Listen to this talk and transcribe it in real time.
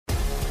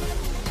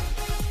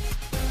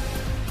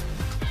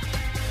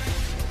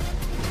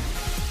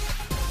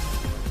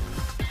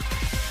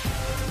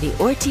the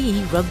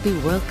RTE Rugby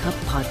World Cup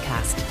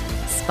podcast,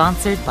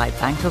 sponsored by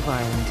Bank of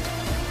Ireland.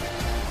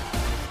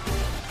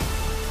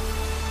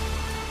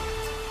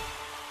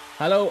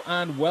 Hello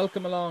and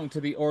welcome along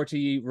to the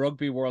RTE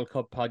Rugby World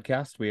Cup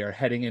podcast. We are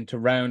heading into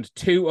round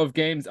 2 of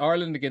games.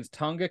 Ireland against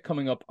Tonga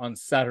coming up on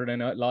Saturday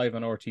night live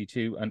on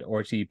RT2 and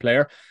RTE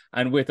Player.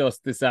 And with us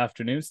this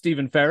afternoon,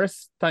 Stephen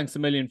Ferris. Thanks a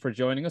million for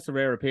joining us. A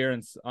rare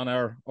appearance on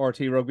our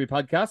RTE Rugby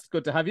podcast.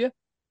 Good to have you.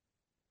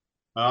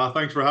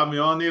 Thanks for having me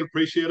on, Neil.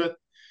 Appreciate it.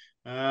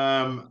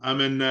 I'm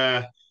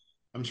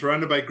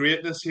surrounded by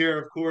greatness here,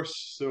 of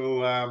course.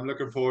 So I'm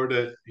looking forward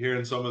to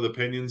hearing some of the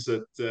opinions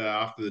that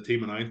after the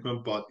team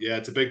announcement. But yeah,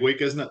 it's a big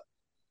week, isn't it?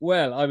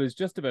 Well, I was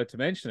just about to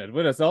mention it.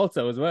 With us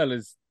also as well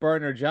is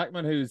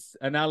Jackman, whose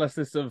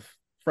analysis of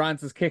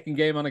France's kicking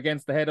game on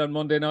Against the Head on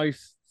Monday night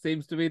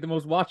seems to be the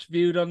most watched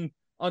viewed on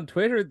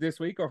Twitter this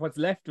week, or what's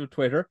left of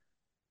Twitter.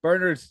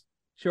 Bernard,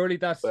 surely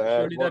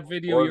that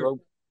video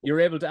you're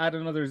able to add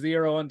another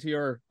 0 onto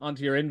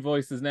your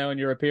invoices now and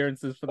your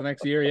appearances for the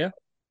next year, yeah?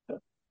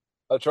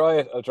 I'll try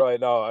it.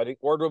 No, I think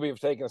World Rugby have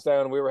taken us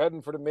down. We were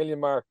heading for the million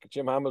mark.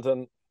 Jim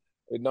Hamilton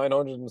with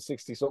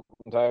 960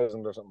 something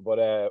thousand or something, but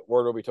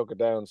World Rugby took it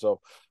down.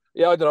 So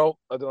yeah, I don't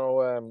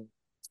know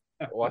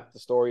what the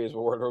story is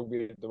with World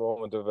Rugby at the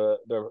moment.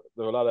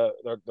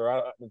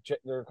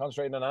 They're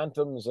concentrating on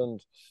anthems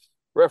and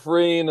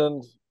refereeing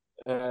and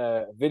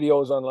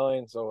videos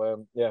online.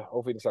 So yeah,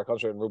 hopefully they start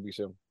concentrating on rugby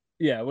soon.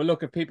 Yeah, well,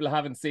 look, if people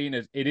haven't seen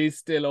it, it is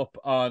still up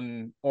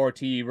on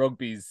RTE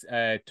Rugby's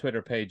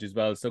Twitter page as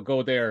well. So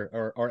go there,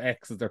 or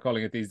X as they're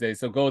calling it these days.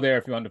 So go there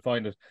if you want to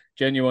find it.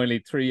 Genuinely,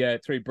 three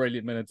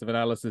brilliant minutes of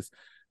analysis.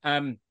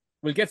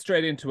 We'll get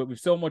straight into it. We've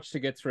so much to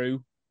get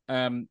through.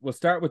 We'll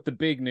start with the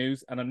big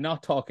news, and I'm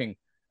not talking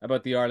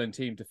about the Ireland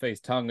team to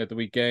face Tonga at the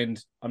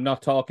weekend. I'm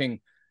not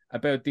talking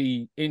about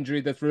the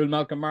injury that's ruled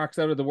Malcolm Marx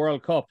out of the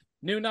World Cup.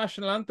 New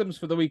national anthems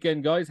for the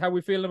weekend, guys. How are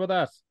we feeling about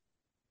that?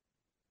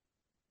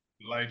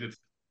 Delighted.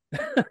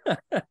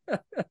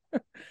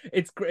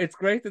 It's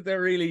great that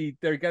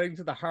they're getting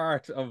to the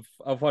heart of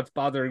what's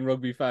bothering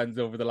rugby fans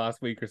over the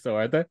last week or so,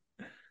 aren't they?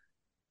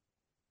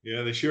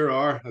 Yeah, they sure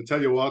are. I'll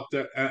tell you what,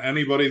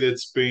 anybody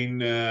that's been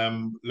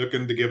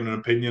looking to give an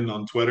opinion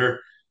on Twitter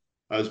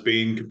has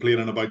been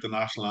complaining about the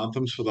national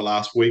anthems for the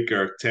last week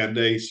or 10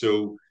 days.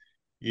 So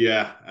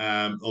yeah,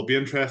 it'll be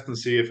interesting to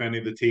see if any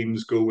of the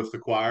teams go with the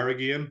choir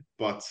again.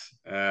 But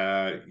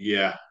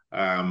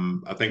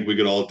I think we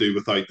could all do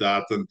without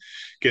that and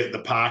get the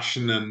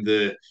passion and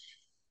the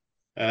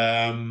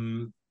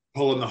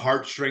pulling the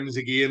heartstrings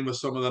again with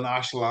some of the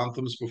national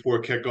anthems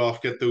before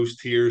kickoff. Get those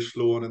tears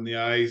flowing in the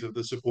eyes of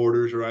the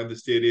supporters around the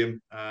stadium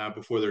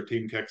before their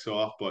team kicks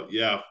off. But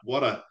yeah,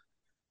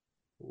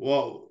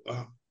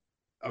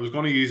 I was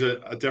going to use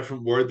a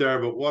different word there,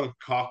 but what a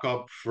cock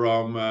up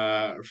from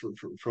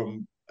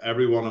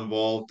everyone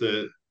involved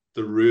to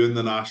ruin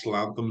the national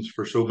anthems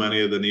for so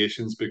many of the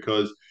nations,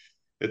 because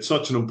it's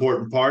such an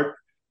important part,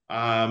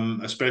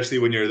 especially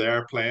when you're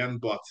there playing.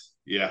 But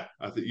yeah,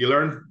 I think you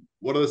learn.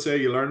 What do they say?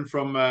 You learn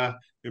from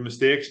your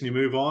mistakes and you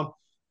move on.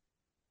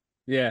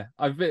 Yeah,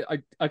 I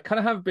kind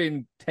of have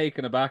been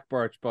taken aback,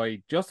 Birch,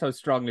 by just how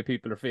strongly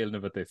people are feeling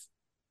about this.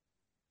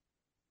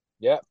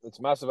 Yeah, it's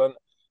massive. And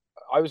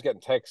I was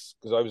getting texts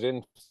because I was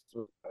in,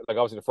 like,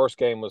 obviously the first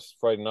game was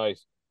Friday night,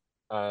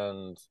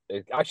 and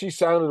it actually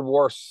sounded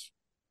worse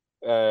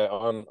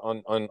on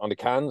the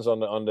cans on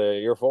the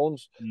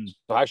earphones.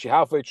 So actually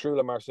halfway through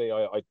La Marseille,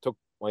 I took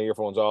my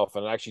earphones off,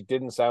 and it actually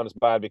didn't sound as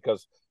bad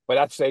because by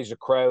that stage the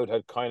crowd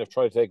had kind of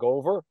tried to take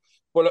over.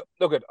 But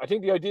look, I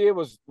think the idea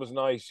was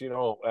nice,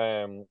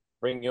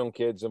 bring young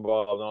kids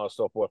involved and all that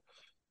stuff, but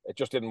it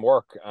just didn't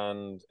work,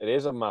 and it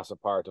is a massive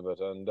part of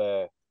it, and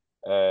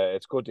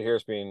it's good to hear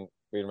it's being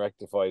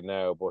rectified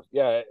now. But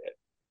yeah,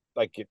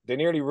 like, they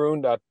nearly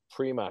ruined that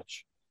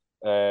pre-match.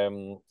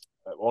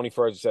 Only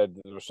Ferris said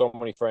there were so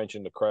many French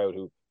in the crowd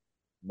who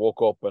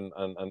woke up and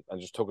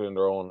just took it in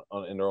their own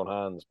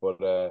hands.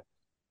 But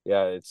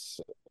yeah, it's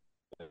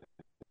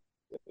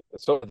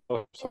so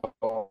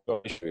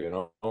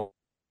issue,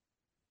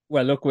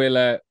 Well, look,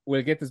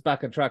 we'll get this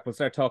back on track. We'll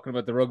start talking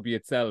about the rugby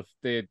itself.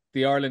 The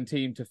Ireland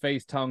team to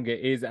face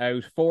Tonga is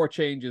out. 4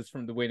 changes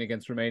from the win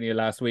against Romania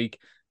last week.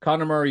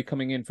 Conor Murray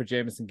coming in for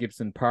Jamison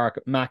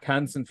Gibson-Park. Mac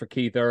Hansen for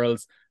Keith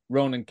Earls.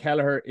 Ronan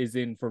Kelleher is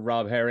in for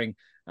Rob Herring.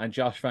 And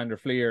Josh van der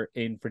Fleer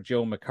in for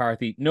Joe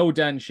McCarthy. No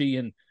Dan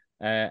Sheehan.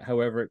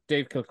 However,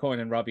 Dave Kilcoyne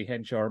and Robbie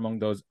Henshaw are among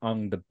those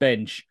on the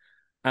bench.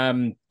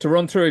 To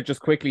run through it just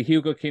quickly,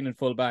 Hugo Keenan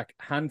fullback,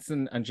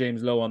 Hansen and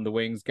James Lowe on the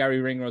wings,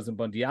 Gary Ringrose and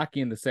Bundyaki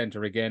in the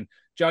centre again.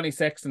 Johnny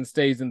Sexton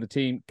stays in the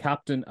team,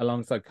 captain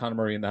alongside Conor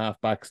Murray in the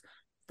halfbacks.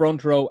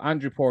 Front row,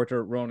 Andrew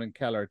Porter, Ronan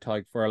Kelleher,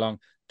 Tyg Furlong,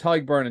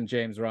 Tyg Byrne and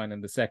James Ryan in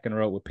the second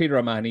row, with Peter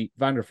O'Mahony,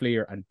 Van der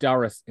Fleer and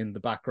Doris in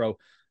the back row.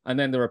 And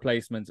then the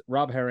replacements,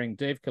 Rob Herring,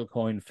 Dave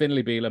Kilcoyne,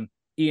 Finlay Beelum,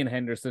 Ian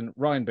Henderson,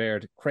 Ryan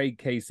Baird, Craig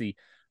Casey,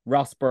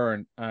 Ross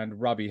Byrne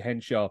and Robbie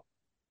Henshaw.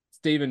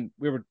 Stephen,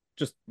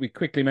 we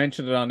quickly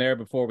mentioned it on air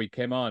before we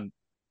came on.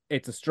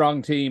 It's a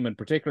strong team, and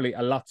particularly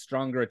a lot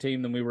stronger a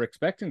team than we were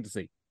expecting to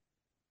see.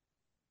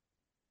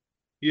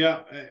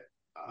 Yeah,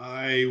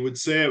 I would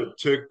say it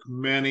took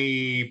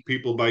many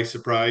people by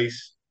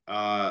surprise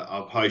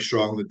of how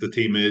strong that the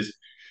team is.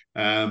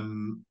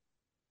 Um,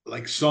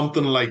 like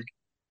something like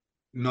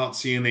not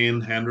seeing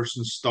Ian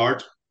Henderson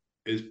start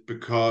is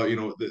because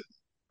the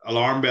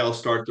alarm bells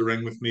start to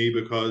ring with me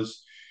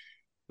because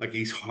like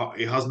he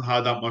hasn't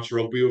had that much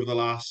rugby over the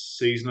last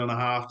season and a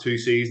half, 2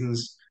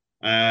 seasons.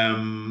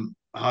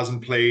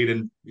 Hasn't played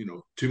in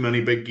too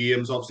many big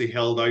games. Obviously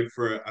held out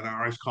for an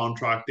Irish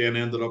contract, then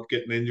ended up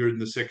getting injured in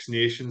the Six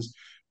Nations.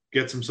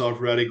 Gets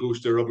himself ready,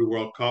 goes to the Rugby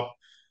World Cup.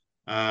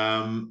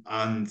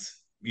 And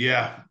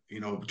yeah,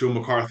 Joe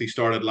McCarthy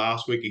started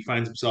last week. He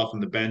finds himself on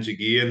the bench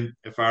again.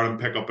 If Ireland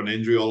pick up an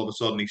injury, all of a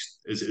sudden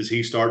is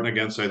he starting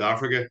against South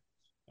Africa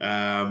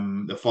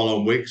the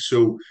following week.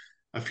 So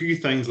a few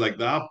things like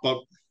that, but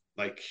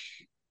like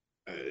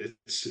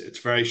it's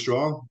very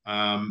strong.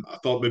 I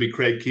thought maybe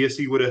Craig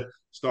Casey would have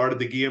started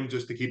the game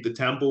just to keep the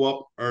tempo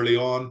up early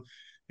on.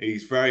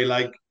 He's very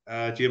like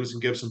Jameson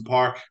Gibson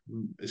Park.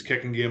 His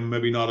kicking game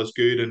maybe not as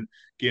good, and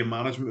game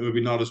management maybe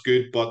not as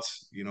good, but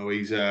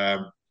he's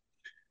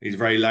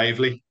very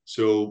lively.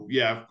 So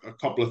yeah, a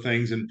couple of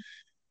things. And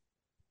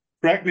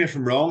correct me if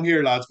I'm wrong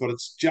here, lads, but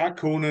it's Jack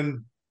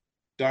Conan,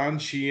 Dan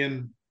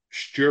Sheehan,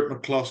 Stuart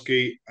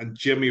McCluskey, and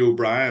Jimmy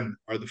O'Brien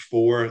are the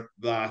four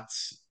that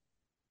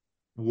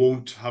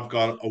won't have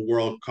got a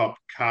World Cup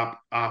cap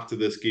after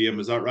this game.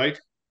 Is that right?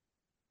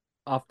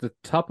 Off the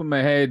top of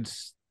my head,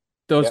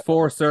 those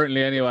four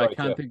certainly anyway. Right, I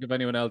can't think of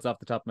anyone else off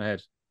the top of my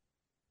head.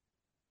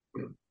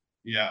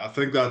 Yeah, I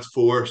think that's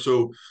four.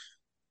 So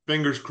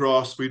fingers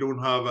crossed we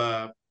don't have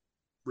a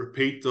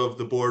repeat of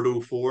the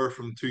Bordeaux Four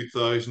from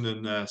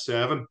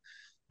 2007.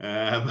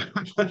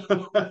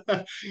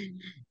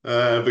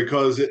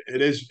 Because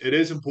it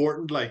is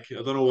important. Like I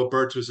don't know what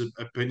Bert's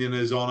opinion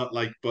is on it,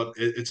 like, but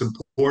it's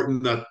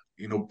important that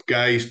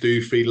guys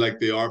do feel like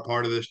they are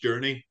part of this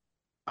journey,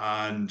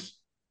 and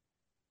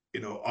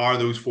are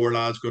those four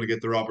lads going to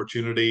get their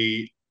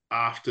opportunity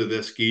after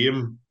this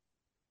game?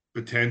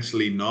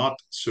 Potentially not.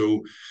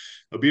 So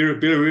it'll be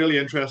really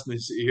interesting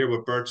to hear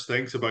what Birch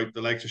thinks about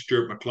the likes of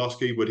Stuart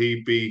McCluskey. Would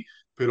he be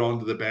put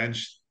onto the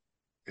bench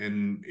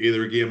in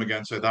either a game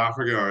against South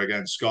Africa or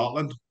against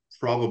Scotland?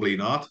 Probably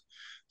not.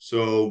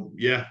 So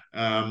yeah,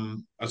 I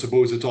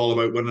suppose it's all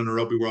about winning a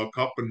Rugby World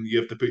Cup, and you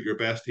have to put your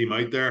best team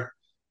out there.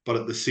 But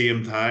at the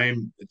same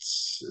time,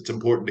 it's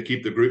important to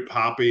keep the group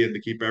happy and to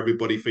keep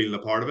everybody feeling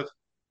a part of it.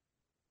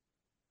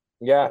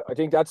 Yeah, I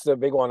think that's the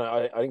big one.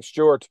 I think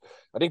Stuart,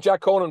 I think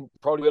Jack Conan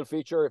probably will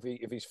feature if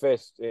he's fit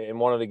in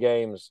one of the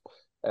games.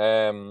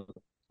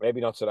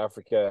 Maybe not South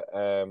Africa.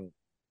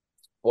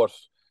 But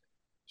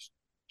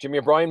Jimmy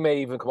O'Brien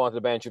may even come onto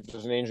the bench if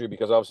there's an injury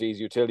because obviously he's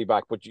utility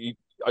back. But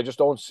I just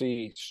don't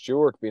see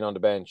Stuart being on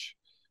the bench.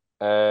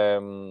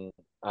 And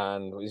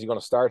is he going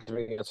to start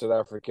against South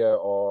Africa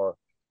or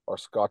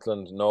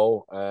Scotland?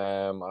 No,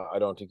 I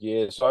don't think he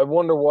is. So I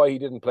wonder why he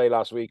didn't play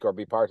last week or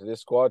be part of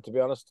this squad. To be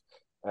honest.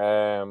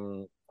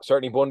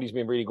 Certainly Bundy's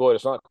been really good.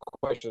 It's not a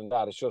question of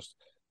that. It's just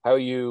how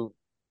you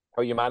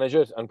manage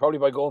it, and probably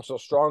by going so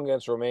strong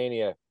against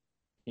Romania,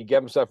 he gave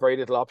himself very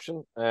little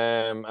option.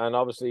 And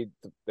obviously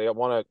they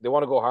want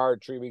to go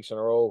hard 3 weeks in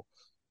a row.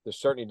 They've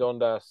certainly done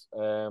that.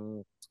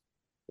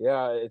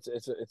 Yeah,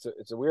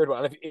 it's a weird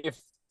one. And if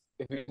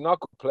he's not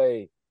going to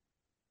play,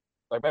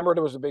 I remember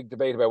there was a big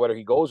debate about whether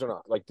he goes or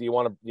not. Like, do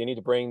you need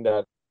to bring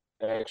that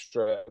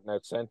extra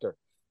out centre?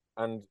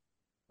 And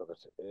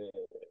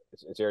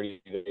it's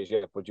early days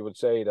yet, but you would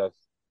say that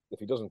if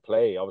he doesn't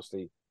play,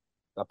 obviously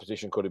that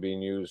position could have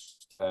been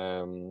used,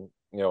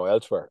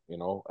 elsewhere.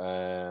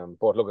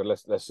 But look,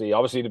 let's see.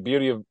 Obviously, the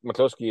beauty of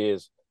McCluskey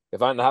is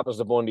if anything happens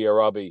to Bundy or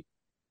Robbie,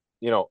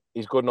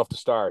 he's good enough to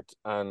start,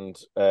 and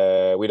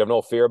we'd have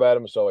no fear about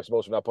him. So I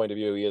suppose from that point of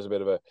view, he is a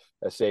bit of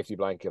a safety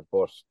blanket.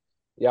 But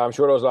yeah, I'm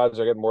sure those lads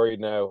are getting worried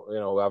now.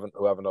 Who haven't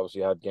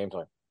obviously had game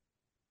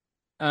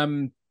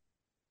time.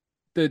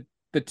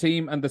 The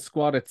team and the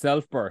squad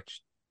itself,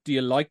 Birch, do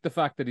you like the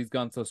fact that he's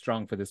gone so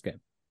strong for this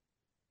game?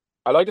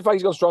 I like the fact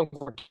he's gone strong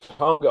for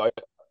Tonga.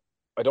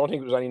 I don't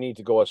think there was any need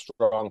to go as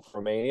strong for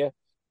Romania.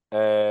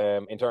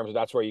 In terms of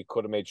that's where you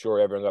could have made sure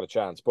everyone got a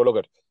chance. But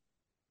look,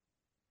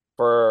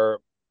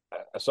 for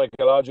a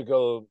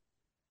psychological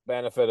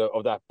benefit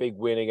of that big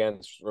win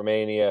against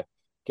Romania,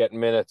 getting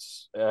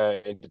minutes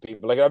into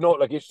people.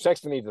 If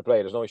Sexton needed to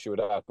play, there's no issue with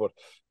that. But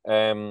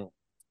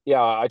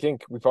yeah, I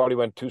think we probably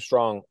went too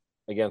strong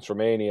against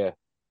Romania,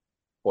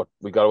 but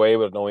we got away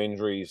with it, no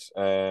injuries.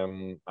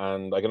 And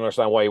I can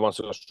understand why he wants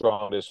to go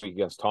strong this week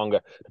against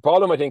Tonga. The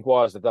problem, I think,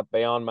 was that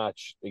Bayonne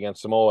match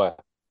against Samoa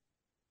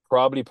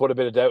probably put a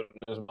bit of doubt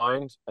in his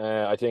mind.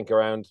 I think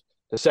around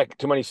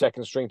too many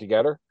seconds string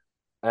together.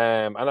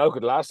 And I look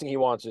at the last thing he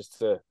wants is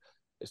to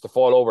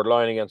fall over the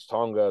line against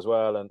Tonga as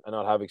well and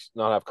not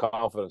have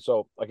confidence.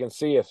 So I can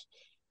see it.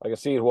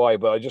 Why,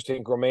 but I just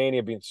think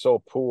Romania being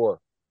so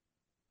poor,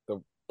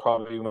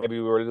 probably maybe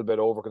we were a little bit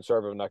over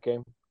conservative in that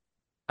game.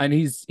 And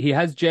he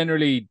has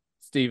generally,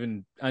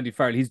 Andy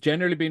Farrell, he's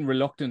generally been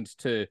reluctant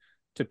to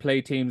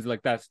play teams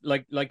like that,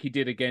 like he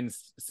did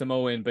against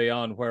Samoa and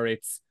Bayonne, where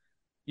it's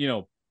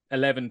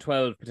 11,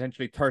 12,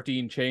 potentially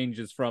 13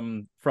 changes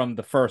from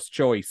the first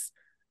choice.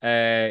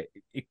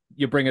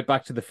 You bring it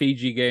back to the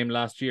Fiji game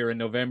last year in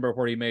November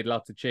where he made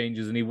lots of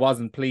changes and he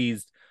wasn't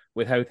pleased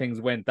with how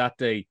things went that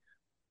day.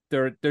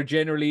 There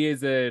generally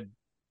is a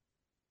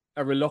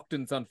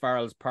reluctance on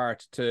Farrell's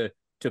part to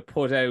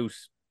put out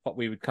what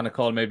we would kind of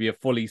call maybe a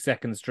fully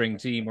second string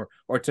team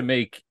or to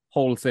make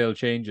wholesale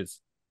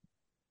changes.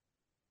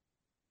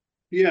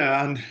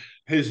 Yeah, and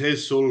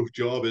his sole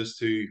job is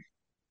to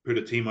put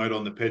a team out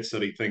on the pitch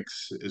that he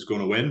thinks is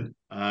going to win.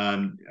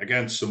 And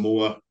against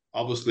Samoa,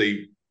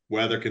 obviously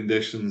weather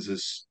conditions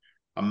is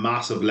a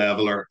massive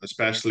leveler,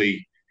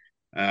 especially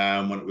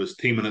when it was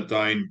teaming it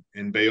down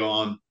in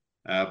Bayonne.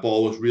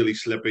 Ball was really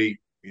slippy.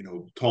 You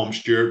know, Tom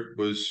Stewart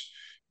was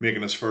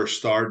making his first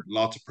start,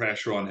 lots of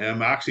pressure on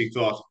him. I actually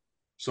thought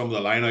some of the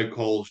line-out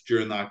calls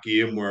during that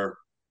game were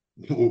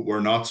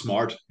not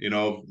smart. You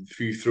know, a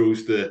few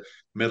throws to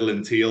middle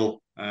and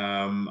tail,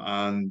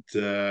 and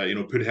you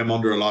know, put him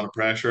under a lot of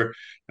pressure.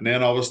 And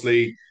then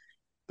obviously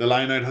the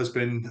line-out has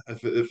been,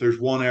 if there's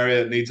one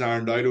area that needs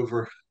ironed out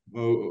over,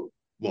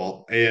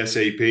 well,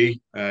 ASAP,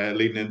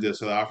 leading into the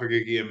South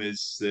Africa game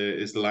is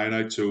the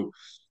line-out. So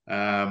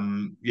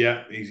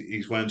yeah,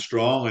 he's went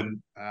strong,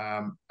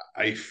 and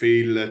I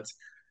feel that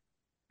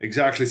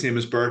exactly the same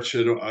as Birch.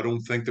 I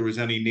don't think there was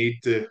any need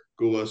to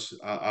go as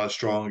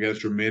strong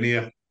against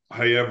Romania.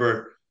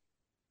 However,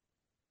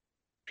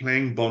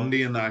 playing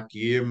Bundy in that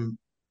game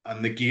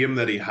and the game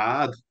that he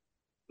had,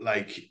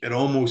 like, it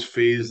almost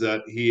feels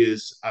that he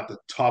is at the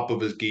top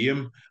of his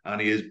game and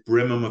he is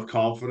brimming with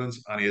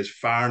confidence and he is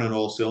firing on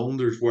all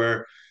cylinders.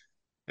 Where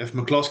if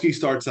McCluskey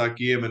starts that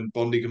game and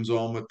Bundy comes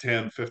on with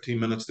 10, 15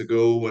 minutes to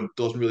go and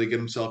doesn't really get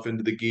himself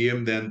into the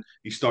game, then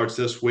he starts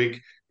this week.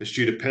 It's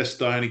due to piss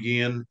down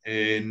again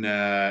in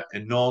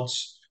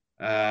Nantes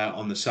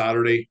on the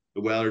Saturday.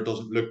 The weather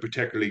doesn't look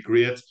particularly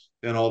great.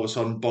 Then all of a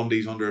sudden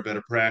Bundy's under a bit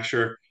of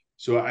pressure.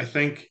 So I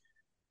think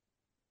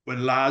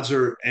when lads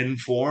are in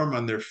form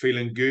and they're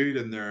feeling good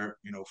and they're,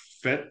 you know,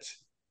 fit,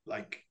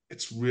 like,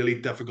 it's really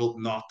difficult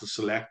not to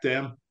select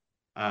them.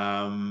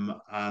 And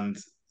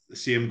the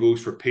same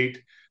goes for Pete.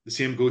 The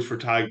same goes for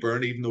Tadhg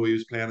Beirne, even though he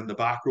was playing in the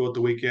back row at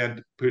the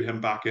weekend, put him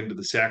back into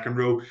the second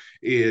row.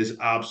 He is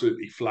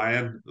absolutely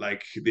flying.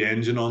 Like, the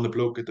engine on the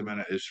bloke at the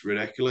minute is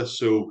ridiculous.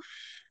 So,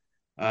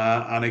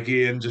 and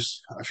again,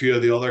 just a few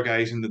of the other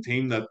guys in the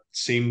team that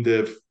seem to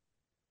have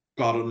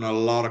gotten a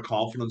lot of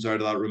confidence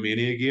out of that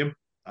Romania game.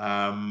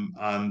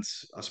 And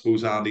I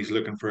suppose Andy's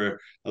looking for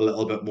a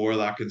little bit more of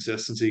that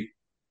consistency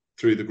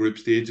through the group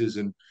stages,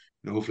 and,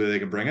 you know, hopefully they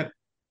can bring it.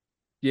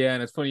 Yeah,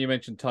 and it's funny you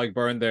mentioned Tadhg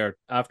Beirne there.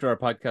 After our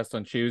podcast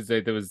on Tuesday,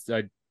 there was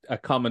a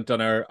comment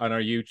on our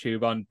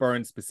YouTube on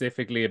Beirne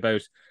specifically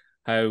about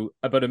how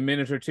about a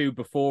minute or two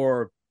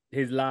before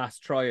his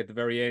last try at the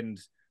very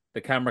end,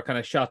 the camera kind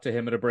of shot to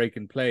him at a break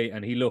in play,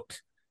 and he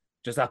looked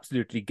just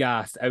absolutely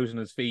gassed, out on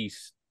his feet,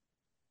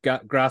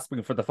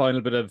 grasping for the final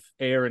bit of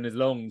air in his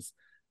lungs.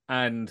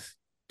 And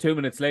 2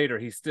 minutes later,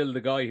 he's still the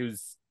guy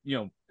who's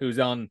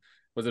on,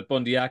 was it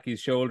Bundy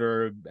Aki's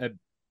shoulder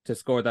to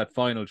score that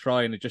final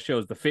try, and it just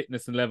shows the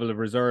fitness and level of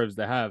reserves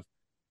they have.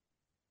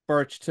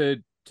 Birch,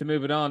 to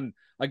move it on,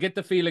 I get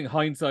the feeling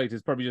hindsight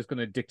is probably just going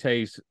to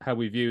dictate how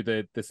we view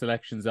the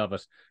selections of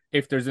it.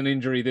 If there's an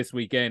injury this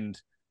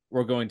weekend,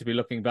 we're going to be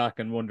looking back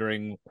and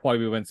wondering why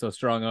we went so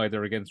strong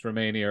either against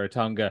Romania or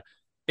Tonga.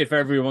 If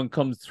everyone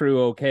comes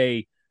through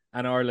okay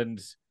and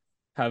Ireland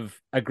have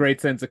a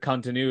great sense of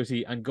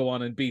continuity and go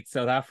on and beat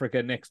South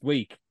Africa next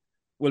week,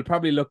 we'll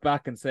probably look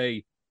back and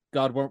say,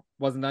 God,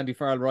 wasn't Andy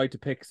Farrell right to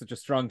pick such a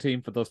strong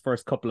team for those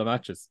first couple of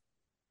matches?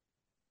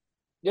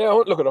 Yeah,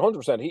 look, at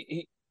 100%.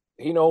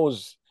 He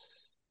knows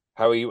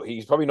how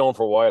he's probably known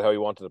for a while how he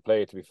wanted to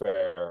play, to be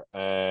fair.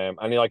 And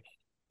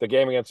the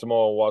game against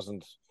Samoa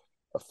wasn't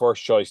a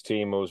first choice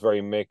team. It was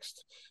very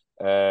mixed.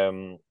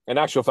 In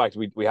actual fact,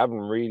 we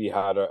haven't really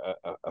had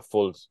a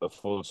full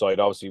side.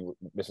 Obviously,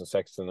 missing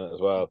Sexton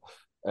as well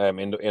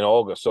in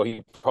August. So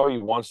he probably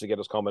wants to get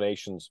those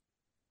combinations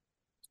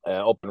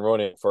up and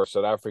running for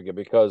South Africa,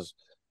 because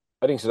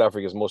I think South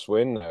Africa is must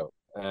win now.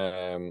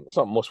 It's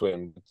not must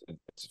win.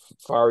 It's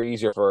far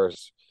easier for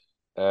us.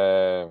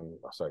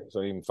 Sorry, it's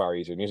not even far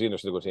easier. New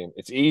Zealand's still a good team.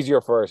 It's easier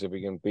for us if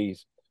we can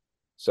beat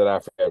South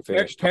Africa and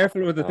finish.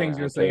 Careful with the things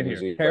you're saying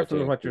here. Careful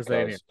with what you're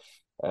saying here.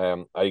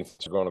 I think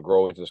they're going to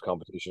grow into this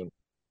competition.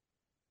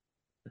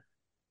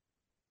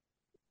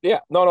 Yeah,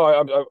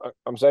 no,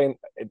 I'm saying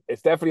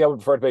it's definitely, I would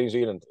prefer to play New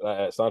Zealand.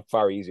 It's not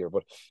far easier,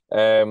 but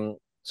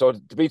so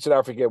to beat South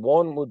Africa,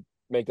 one, would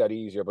make that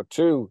easier, but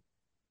two,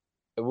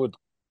 it would,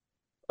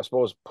 I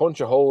suppose, punch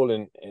a hole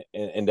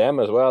in them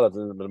as well at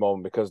the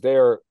moment, because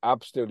they're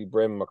absolutely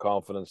brimming with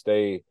confidence.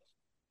 They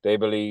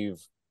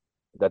believe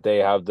that they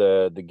have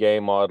the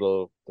game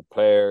model, the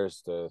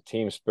players, the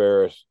team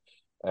spirit,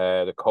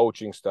 the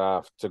coaching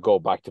staff to go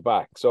back to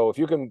back. So if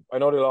you can, I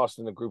know they lost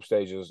in the group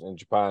stages in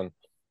Japan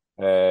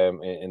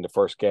in the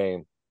first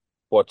game,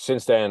 but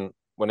since then,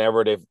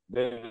 whenever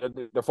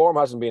the form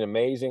hasn't been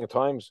amazing at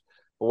times,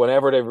 but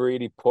whenever they've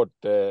really put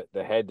the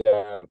head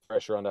down,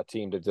 pressure on that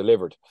team, they've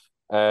delivered.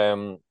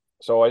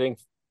 So I think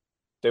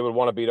they would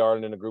want to beat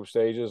Ireland in the group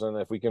stages, and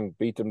if we can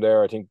beat them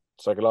there, I think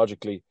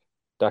psychologically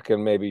that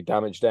can maybe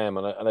damage them.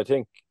 And I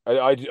think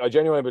I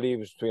genuinely believe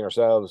it's between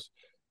ourselves,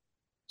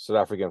 South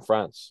Africa and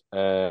France,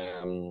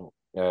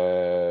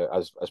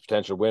 as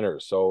potential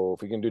winners. So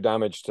if we can do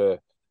damage to,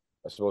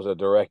 I suppose, a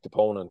direct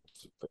opponent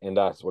in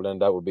that, well, then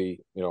that would be,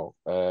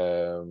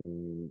 that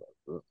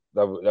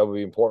would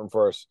be important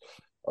for us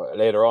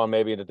later on,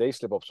 maybe that they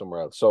slip up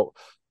somewhere else. So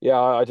yeah,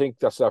 I think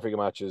that South Africa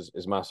match is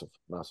massive.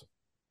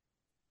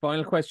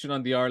 Final question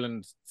on the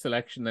Ireland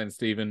selection then,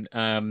 Stephen.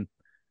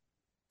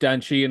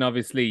 Dan Sheehan,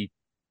 obviously,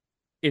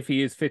 if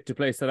he is fit to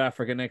play South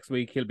Africa next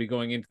week, he'll be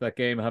going into that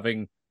game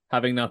having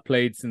not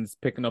played since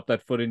picking up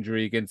that foot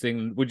injury against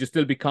England. Would you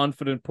still be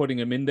confident putting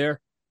him in there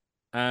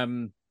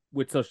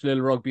with such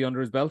little rugby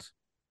under his belt?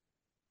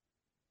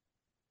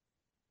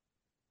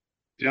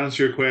 To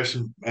answer your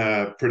question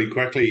pretty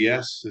quickly,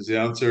 yes, is the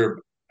answer.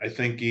 I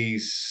think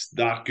he's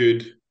that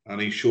good, and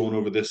he's shown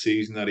over this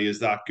season that he is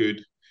that good.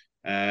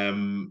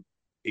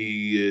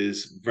 He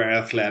is very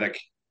athletic,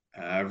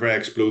 very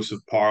explosive,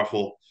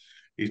 powerful.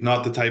 He's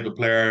not the type of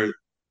player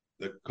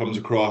that comes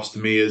across to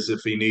me as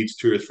if he needs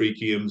 2 or 3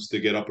 games to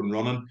get up and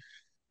running.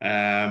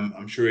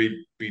 I'm sure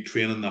he'd be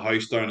training the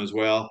house down as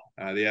well.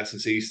 The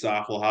S&C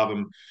staff will have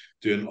him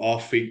doing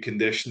off-feet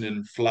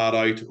conditioning flat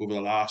out over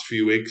the last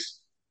few weeks.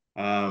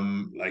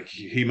 Like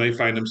he might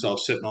find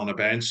himself sitting on a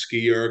bench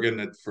ski erging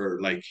it for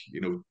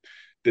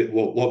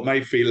what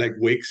might feel like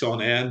weeks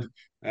on end.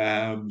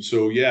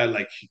 So yeah,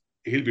 like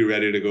he'll be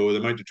ready to go. The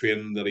amount of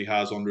training that he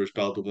has under his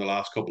belt over the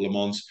last couple of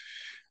months,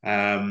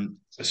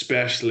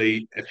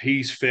 especially if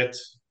he's fit.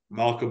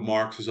 Malcolm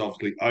Marx is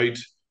obviously out.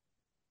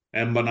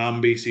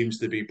 Mbanambi seems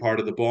to be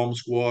part of the bomb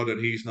squad, and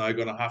he's now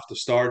going to have to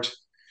start.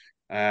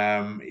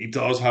 He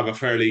does have a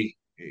fairly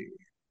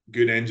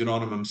good engine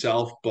on him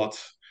himself, but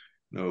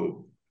I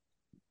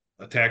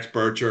text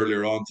Birch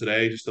earlier on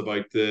today just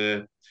about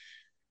I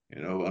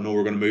know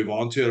we're going to move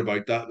on to it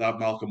about that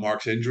Malcolm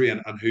Marx injury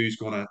and who's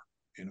going to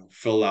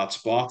fill that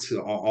spot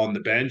on the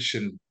bench.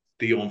 And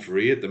Dion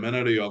Ferry at the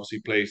minute, who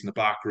obviously plays in the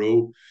back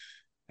row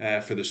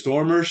for the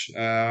Stormers,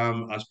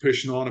 is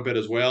pushing on a bit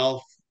as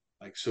well.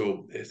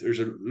 So there's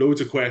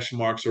loads of question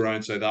marks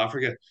around South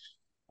Africa,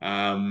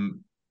 and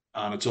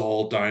it's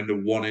all down to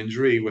one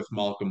injury with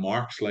Malcolm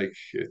Marx.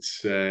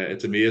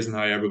 It's amazing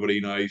how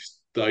everybody now is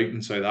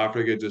doubting South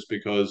Africa just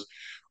because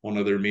one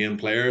of their main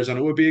players, and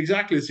it would be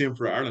exactly the same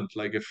for Ireland.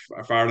 Like if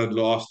Ireland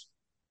lost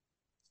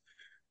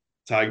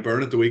Tag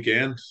Burn at the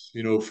weekend,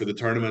 for the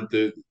tournament,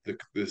 the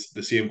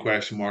same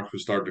question marks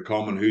would start to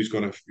come, and who's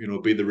going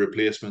to be the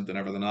replacement and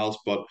everything else.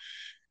 But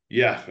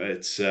yeah,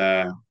 it's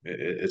going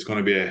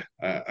to be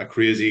a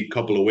crazy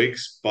couple of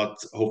weeks. But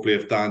hopefully,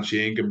 if Dan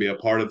Sheehan can be a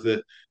part of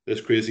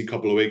this crazy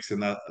couple of weeks,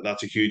 then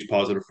that's a huge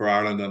positive for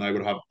Ireland, and I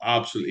would have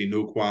absolutely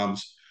no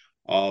qualms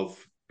of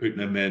putting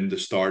him in to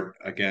start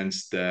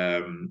against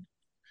South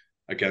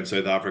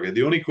Africa.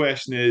 The only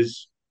question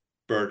is,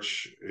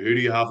 Birch, who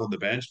do you have on the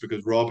bench?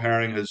 Because Rob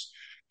Herring has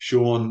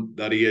shown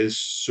that he is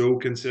so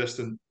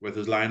consistent with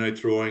his line out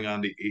throwing,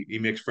 and he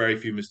makes very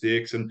few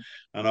mistakes, and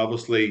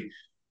obviously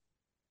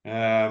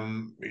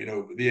the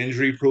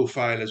injury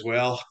profile as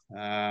well.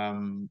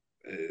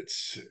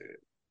 It's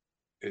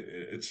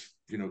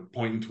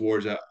pointing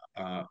towards a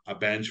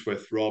bench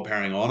with Rob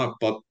Herring on it,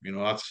 but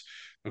that's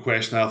a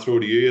question I'll throw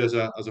to you as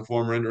a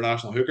former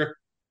international hooker.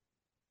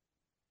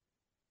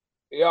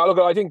 Yeah, look,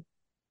 I think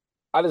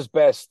at his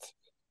best,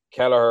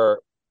 Kelleher,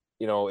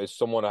 is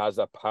someone that has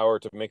that power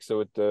to mix it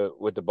with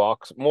the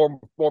box. More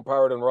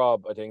power than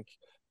Rob, I think,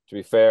 to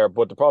be fair.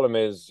 But the problem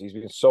is he's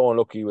been so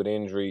unlucky with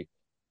injury.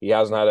 He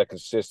hasn't had a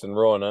consistent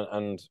run,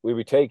 and we'll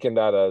be taking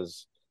that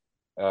as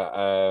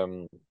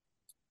a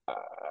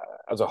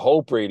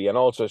hope, really. And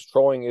also his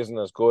throwing isn't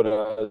as good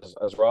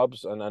as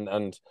Rob's. And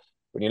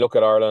when you look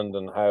at Ireland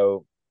and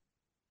how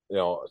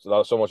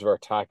so much of our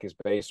attack is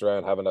based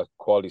around having a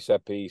quality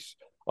set piece,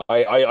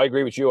 I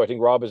agree with you. I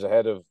think Rob is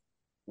ahead of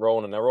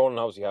Ronan. Now Ronan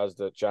obviously has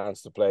the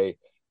chance to play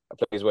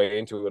his way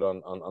into it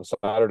on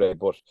Saturday,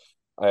 but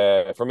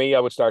for me, I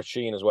would start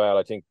Sheehan as well.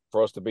 I think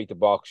for us to beat the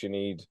box, you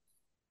need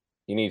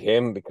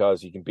him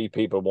because he can beat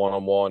people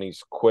one-on-one.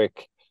 He's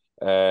quick.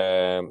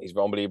 He's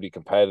unbelievably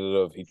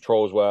competitive. He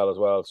throws well as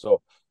well.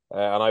 So,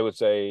 and I would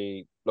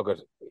say,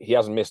 he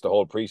hasn't missed the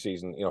whole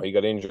preseason. He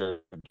got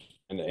injured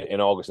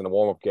in August in a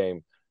warm-up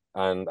game,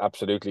 and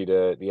absolutely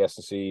the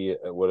S&C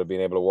would have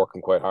been able to work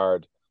him quite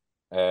hard.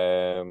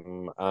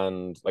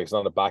 And it's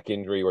not a back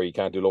injury where you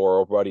can't do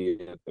lower upper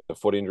body, a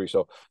foot injury.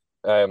 So,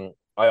 I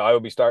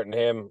would be starting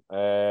him,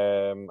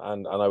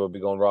 and I would be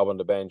going Rob on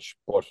the bench,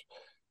 but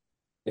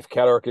if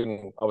Kelleher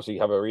can obviously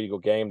have a really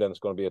good game, then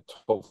it's going to be a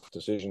tough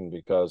decision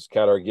because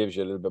Kelleher gives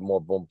you a little bit more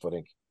bump, I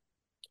think.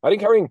 I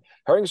think Herring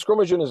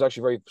scrummaging is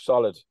actually very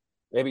solid.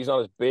 Maybe he's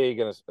not as big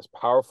and as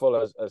powerful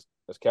as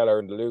Kelleher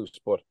in the loose,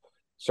 but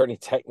certainly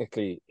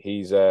technically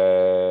he's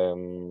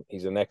an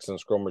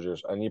excellent scrummager.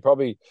 And you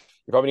probably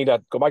need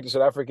that. Go back to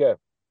South Africa,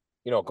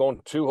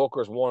 going 2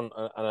 hookers, one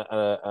and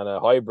a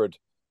hybrid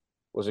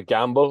was a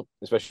gamble,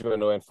 especially when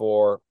they went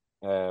for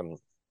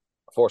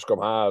 4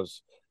 scrum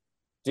halves.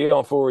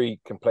 Dion Fury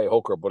can play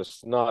hooker, but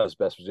it's not his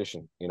best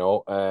position, you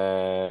know.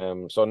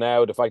 So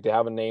now the fact they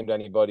haven't named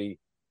anybody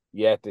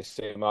yet, they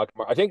say Malcolm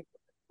Marx. I think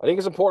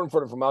it's important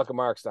for Malcolm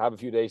Marx to have a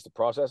few days to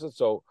process it.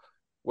 So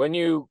when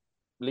you're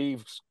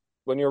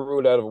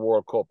ruled out of a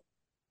World Cup,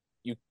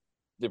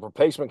 the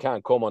replacement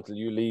can't come until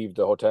you leave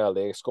the hotel.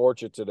 They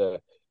escort you to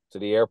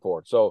the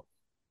airport. So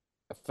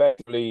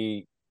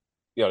effectively,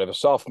 you know, they have a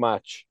soft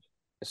match.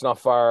 It's not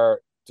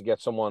far to get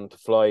someone to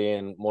fly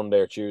in Monday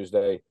or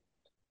Tuesday.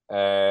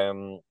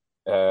 And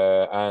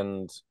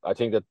I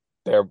think that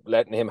they're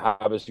letting him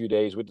have his few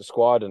days with the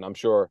squad, and I'm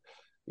sure,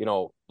 you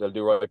know, they'll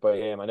do right by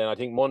him. And then I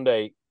think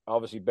Monday,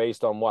 obviously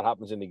based on what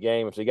happens in the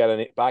game, if they get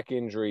a back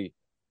injury,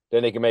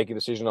 then they can make a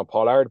decision on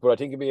Pollard. But I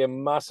think it'd be a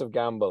massive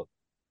gamble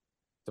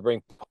to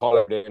bring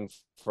Pollard in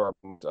for,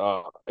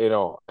 you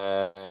know,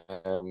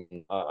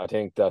 I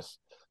think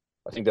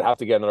they have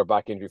to get another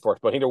back injury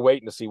first. But I think they're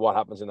waiting to see what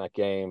happens in that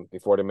game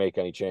before they make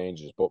any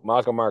changes. But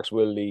Malcolm Marx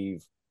will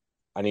leave,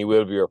 and he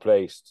will be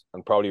replaced,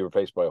 and probably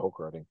replaced by a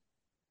hooker, I think.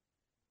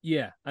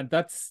 Yeah, and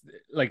that's,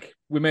 like,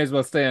 we may as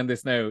well stay on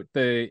this now.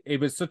 It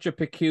was such a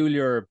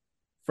peculiar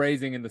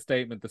phrasing in the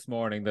statement this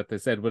morning that they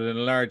said with an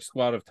enlarged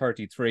squad of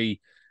 33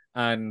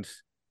 and,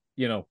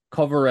 you know,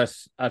 cover it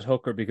at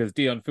hooker, because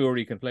Dion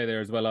Fury can play there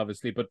as well,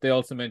 obviously. But they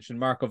also mentioned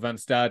Marco van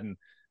Staden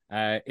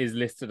is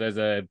listed as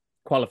a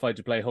qualified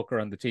to play hooker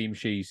on the team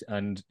sheet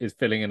and is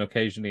filling in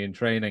occasionally in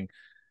training.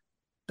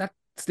 That,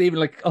 Stephen,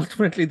 like,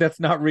 ultimately that's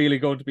not really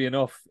going to be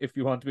enough if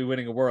you want to be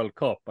winning a World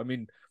Cup. I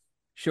mean,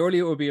 surely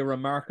it would be a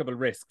remarkable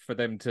risk for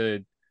them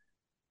to,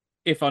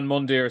 if on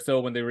Monday or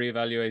so when they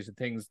reevaluated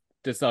things,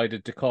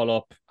 decided to call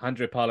up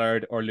Andre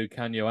Pollard or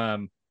Lucanio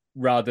Am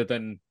rather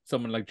than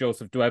someone like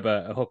Joseph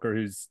Dweba, a hooker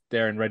who's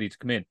there and ready to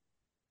come in.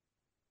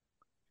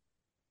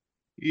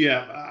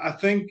 Yeah, I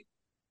think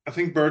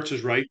Birch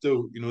is right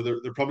though. You know,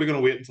 they're probably going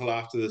to wait until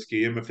after this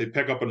game. If they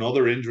pick up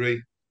another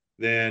injury,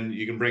 then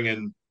you can bring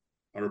in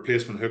a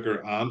replacement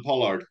hooker and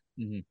Pollard.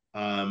 Yeah.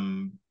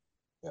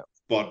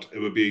 But it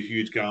would be a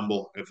huge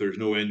gamble if there's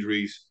no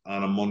injuries,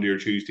 and on Monday or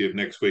Tuesday of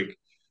next week,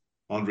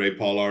 Andre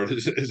Pollard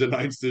is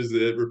announced as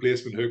the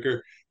replacement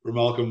hooker for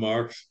Malcolm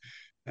Marx.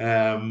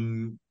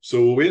 So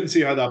we'll wait and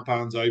see how that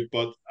pans out.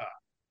 But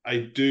I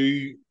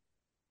do,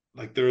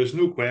 like, there is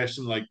no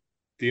question, like,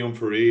 Dion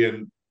Fury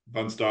and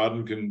Van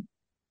Staden can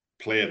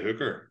play at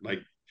hooker. Like,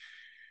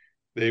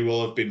 they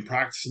will have been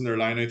practicing their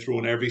line out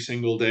throwing every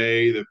single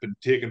day. They've been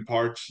taking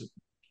part in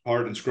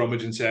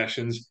scrummaging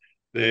sessions.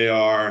 They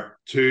are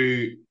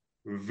two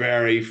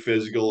very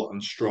physical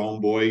and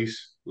strong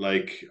boys.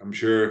 Like, I'm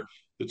sure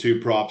the two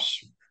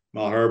props,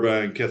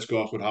 Malherbe and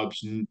Kitskoff, would have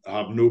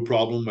no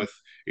problem with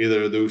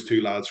either of those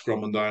two lads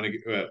scrumming down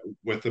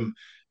with them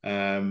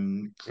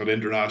at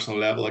international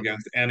level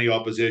against any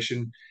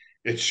opposition.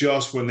 It's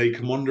just when they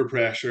come under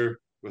pressure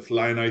with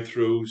line out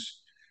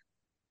throws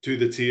to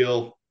the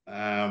tail,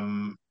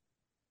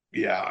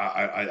 yeah,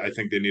 I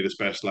think they need a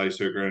specialised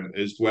hooker. And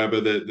is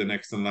Weber the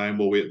next in line?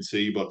 We'll wait and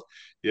see. But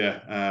yeah,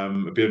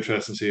 it'd be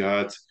interesting to see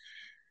how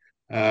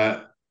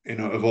it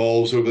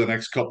evolves over the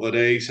next couple of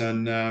days.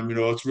 And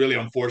it's really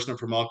unfortunate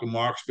for Malcolm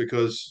Marx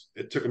because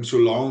it took him so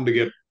long to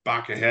get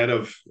back ahead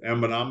of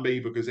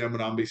Mbonambi, because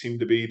Mbonambi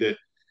seemed to be the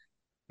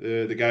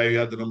guy who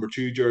had the number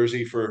 2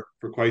 jersey for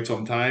quite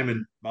some time.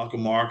 And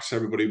Malcolm Marx,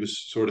 everybody was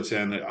sort of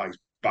saying that he's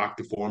back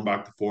to form,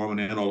 and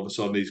then all of a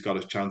sudden he's got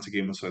his chance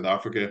again with South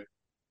Africa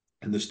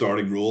in the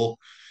starting role,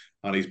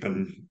 and he's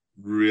been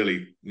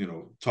really,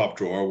 top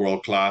drawer,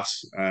 world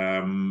class.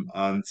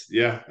 And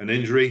yeah, an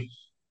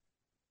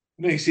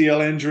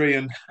ACL injury,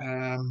 and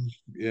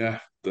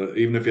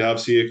even if you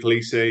have Sia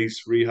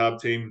Khaleesi's rehab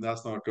team,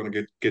 that's not going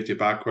to get you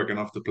back quick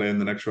enough to play in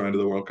the next round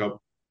of the World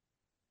Cup.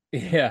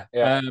 Yeah.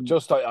 I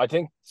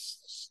think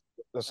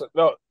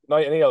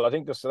Neil, I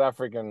think the South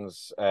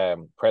Africans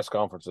press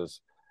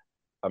conferences,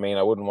 I mean,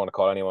 I wouldn't want to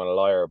call anyone a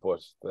liar, but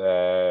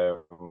I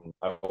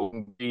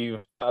wouldn't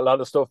believe a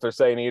lot of stuff they're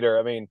saying either.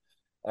 I mean,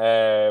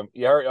 I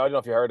don't know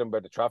if you heard them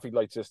about the traffic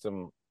light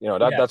system.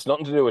 That's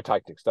nothing to do with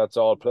tactics. That's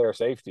all player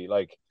safety.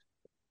 Like,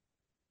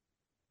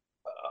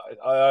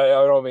 I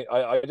don't mean.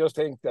 I just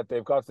think that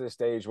they've got to the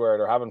stage where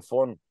they're having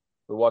fun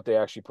with what they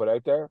actually put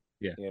out there.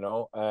 Yeah.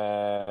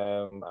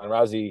 And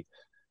Razi's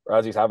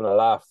having a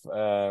laugh.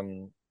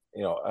 With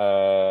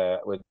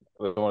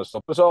one of the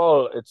stuff.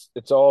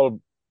 It's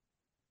all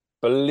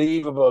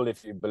believable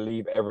if you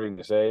believe everything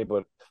they say,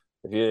 but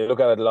if you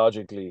look at it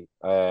logically,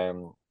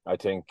 I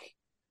think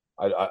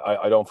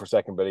I don't for a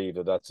second believe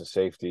that that's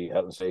a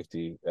health and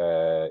safety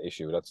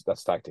issue.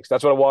 That's tactics.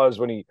 That's what it was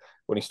when he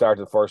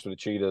started first with the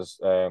Cheetahs,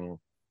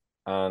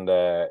 and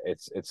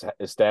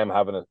it's them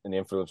having an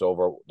influence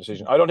over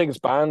decision. I don't think it's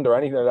banned or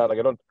anything like that. Like,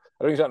 I don't think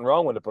there's nothing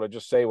wrong with it, but I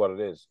just say what it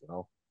is.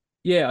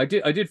 Yeah, I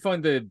did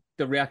find the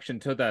reaction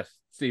to that,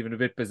 Stephen, a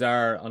bit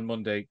bizarre on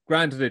Monday.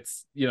 Granted,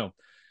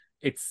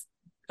 it's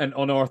an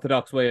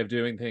unorthodox way of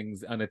doing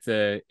things, and it's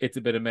a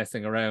bit of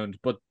messing around,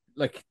 but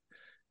like,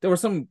 there were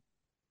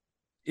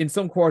in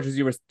some quarters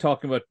you were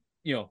talking about,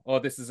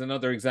 this is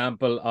another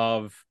example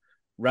of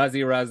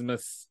Rassie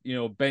Erasmus,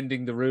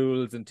 bending the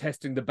rules and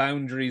testing the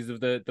boundaries of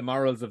the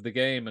morals of the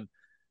game. And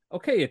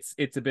okay,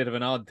 it's a bit of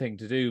an odd thing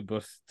to do,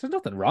 but there's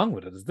nothing wrong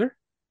with it, is there?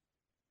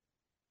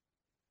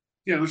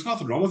 Yeah, there's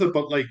nothing wrong with it,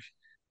 but like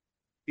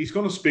he's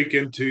going to speak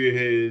into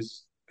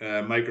his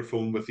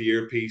microphone with the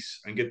earpiece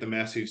and get the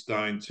message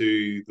down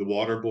to the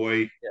water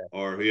boy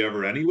or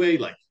whoever anyway.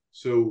 Like,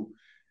 so,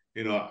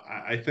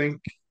 I think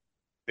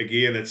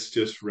again, it's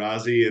just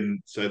Rassie in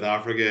South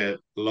Africa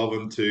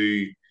loving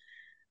to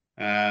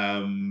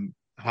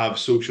have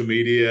social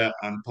media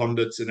and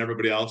pundits and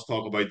everybody else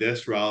talk about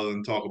this rather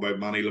than talk about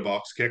Manny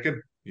Lebock's kicking.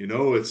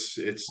 It's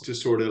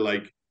just sort of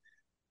like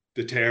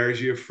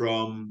deters you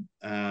from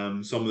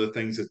some of the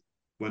things that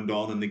went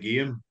on in the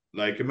game.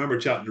 Like I remember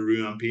chatting to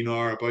Ruan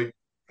Pinar about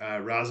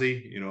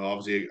Rassie,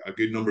 obviously a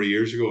good number of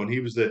years ago, and he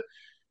was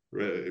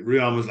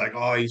Ruan was like,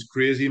 "Oh, he's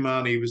crazy,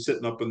 man." He was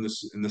sitting up in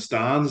the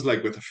stands,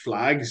 like with the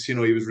flags. He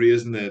was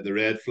raising the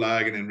red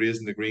flag and then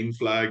raising the green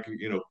flag.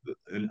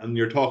 And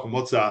you're talking,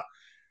 what's that?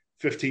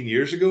 15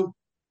 years ago.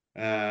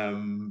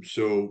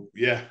 So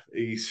yeah,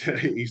 he's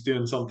he's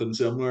doing something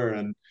similar,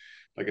 and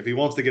like if he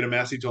wants to get a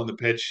message on the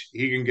pitch,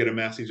 he can get a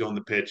message on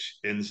the pitch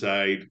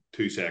inside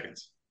 2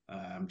 seconds,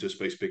 just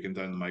by speaking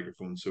down the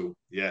microphone. So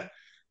yeah,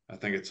 I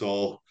think it's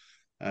all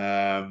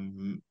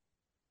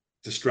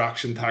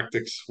distraction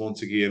tactics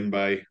once again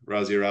by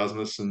Rassie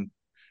Erasmus, and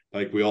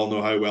like we all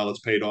know how well it's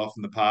paid off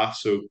in the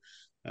past. So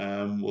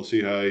we'll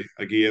see how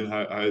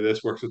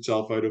this works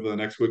itself out over the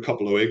next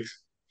couple of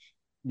weeks.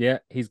 Yeah,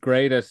 he's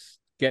great at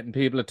getting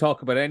people to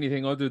talk about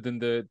anything other than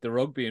the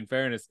rugby, in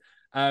fairness.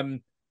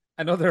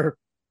 Another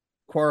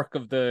quirk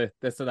of the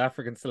South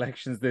African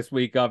selections this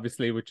week,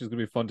 obviously, which is going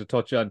to be fun to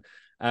touch on.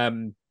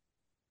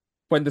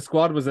 When the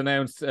squad was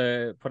announced,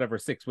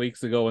 6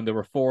 weeks ago, and there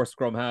were 4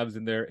 scrum halves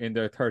in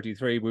their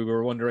 33, we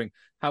were wondering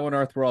how on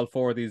earth were all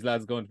 4 of these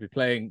lads going to be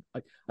playing.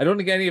 I don't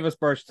think any of us,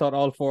 Birch, thought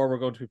all 4 were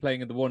going to be playing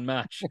in the one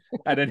match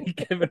at any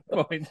given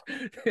point.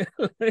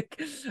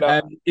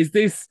 Is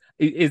this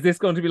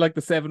going to be like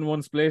the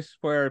 7-1 split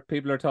where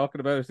people are talking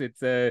about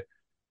it's look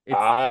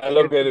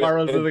the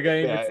morals of the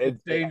game? Yeah,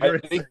 it's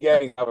dangerous. I think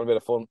he's having a bit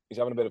of fun. He's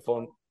having a bit of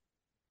fun.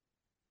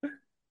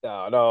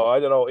 No, I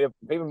don't know.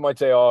 People might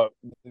say, "Oh,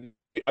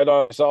 I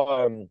don't."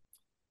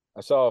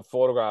 I saw a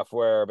photograph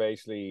where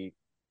basically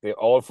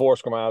all 4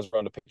 scrum halves were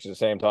on the pitch at the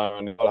same time,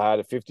 and they all had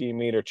a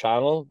 15-meter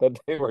channel that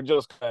they were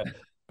just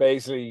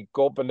basically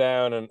go up and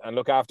down and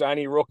look after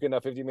any ruck in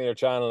that 15-meter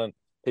channel. And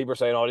people are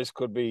saying, "Oh, this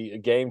could be a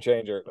game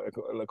changer."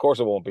 Of course,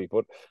 it won't be.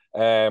 But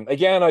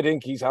again, I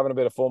think he's having a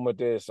bit of fun with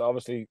this.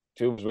 Obviously,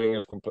 2 of his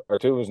wingers or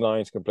 2 of his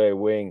nines can play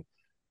wing,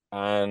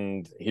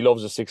 and he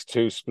loves a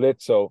 6-2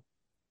 split. So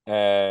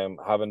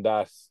having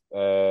that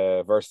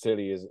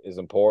versatility is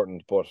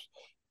important. But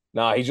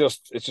it's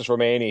just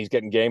Romania. He's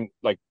getting game,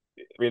 like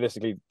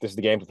realistically, this is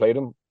the game to play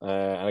them,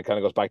 and it kind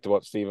of goes back to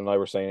what Stephen and I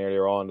were saying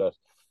earlier on, that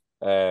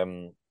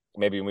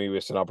maybe we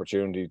missed an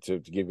opportunity to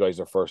give guys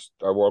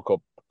our World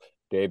Cup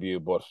debut,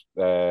 but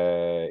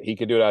he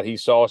could do that. He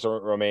saw us in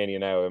Romania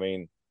now. I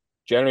mean,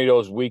 generally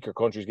those weaker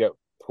countries get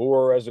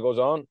poorer as it goes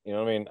on. You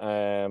know what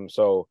I mean?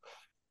 So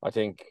I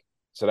think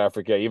South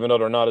Africa, even though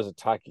they're not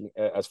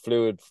as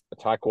fluid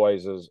attack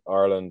wise as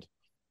Ireland,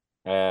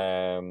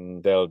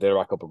 they'll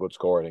rack up a good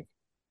score, I think.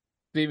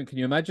 Stephen, can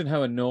you imagine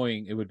how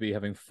annoying it would be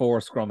having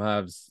 4 scrum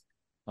halves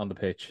on the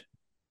pitch?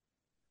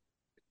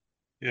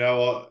 Yeah,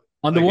 well,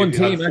 on the one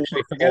team,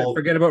 actually,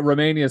 forget about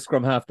Romania's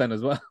scrum half then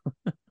as well.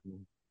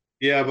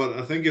 Yeah, but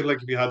I think if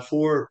you had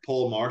 4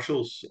 Paul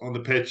Marshalls on the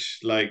pitch,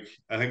 like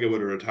I think I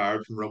would have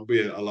retired from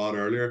rugby a lot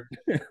earlier.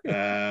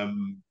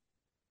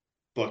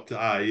 But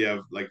yeah,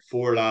 like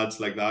 4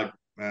 lads like that.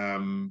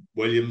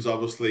 Williams,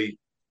 obviously.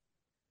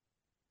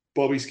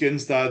 Bobby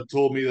Skinstad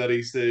told me that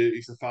he's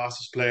the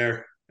fastest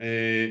player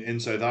in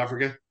South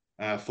Africa,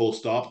 full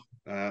stop.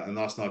 And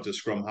that's not just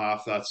scrum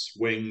half, that's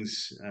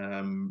wings,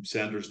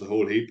 centres, the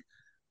whole heap.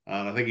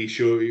 And I think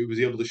he was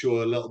able to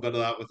show a little bit of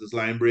that with his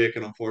line break,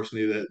 and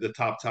unfortunately the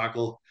top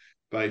tackle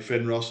by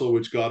Finn Russell,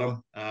 which got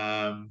him.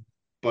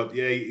 But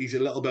yeah, he's a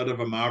little bit of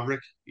a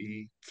maverick.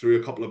 He threw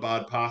a couple of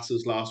bad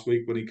passes last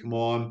week when he came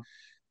on.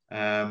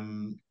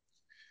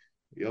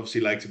 He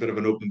obviously likes a bit of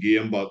an open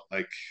game, but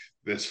like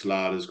this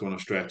lad is going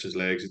to stretch his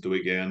legs at the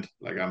weekend.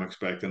 Like I'm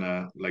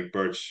expecting like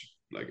Birch,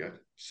 like a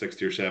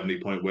 60 or 70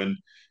 point win,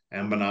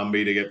 and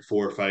Banambi to get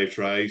 4 or 5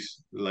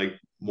 tries, like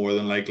more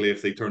than likely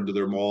if they turn to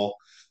their maul.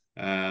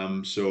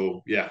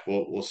 So yeah,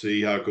 we'll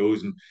see how it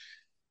goes.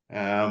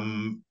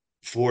 And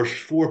four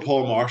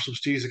Paul Marshalls,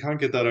 geez, I can't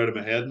get that out of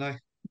my head now.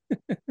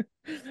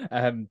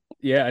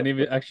 Yeah, and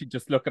even actually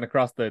just looking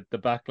across the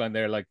back line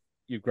there, like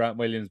you've Grant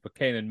Williams, but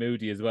Kane and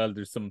Moody as well.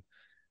 There's some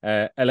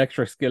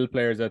electric skill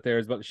players out there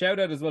as well. Shout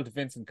out as well to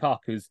Vincent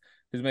Koch, who's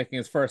making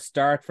his first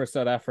start for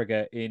South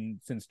Africa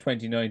since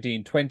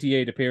 2019,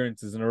 28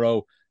 appearances in a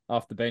row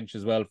off the bench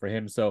as well for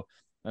him. So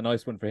a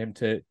nice one for him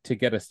to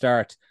get a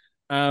start.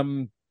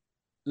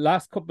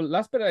 Last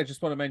bit I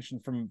just want to mention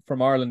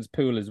from Ireland's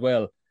pool as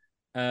well.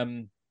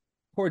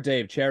 Poor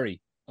Dave Cherry.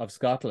 of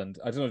Scotland.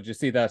 I don't know, did you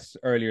see that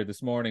earlier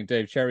this morning?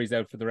 Dave Cherry's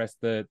out for the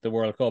rest of the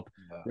World Cup,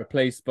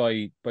 replaced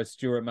by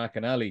Stuart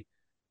McAnally.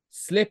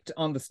 Slipped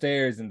on the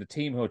stairs in the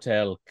team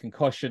hotel,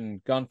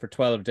 concussion, gone for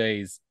 12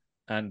 days,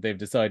 and they've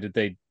decided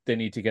they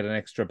need to get an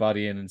extra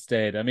body in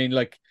instead. I mean,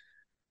 like,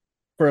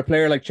 for a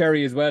player like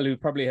Cherry as well, who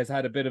probably has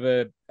had a bit of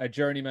a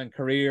journeyman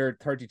career,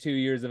 32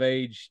 years of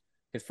age,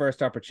 his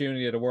first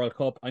opportunity at a World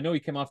Cup. I know he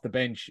came off the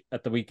bench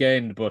at the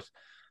weekend, but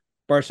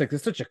Bershik,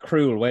 it's such a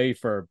cruel way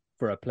for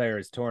a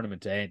player's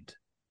tournament to end.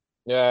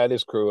 Yeah, it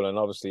is cruel, and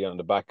obviously on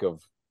the back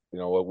of,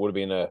 what would have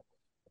been a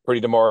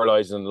pretty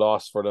demoralising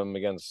loss for them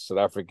against South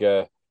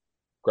Africa.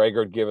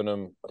 Gregor had given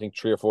him, I think,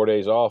 3 or 4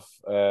 days off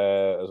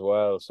as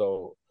well.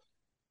 So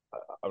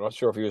I'm not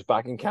sure if he was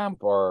back in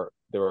camp or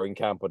they were in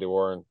camp, but they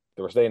weren't.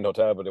 They were staying in the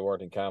hotel, but they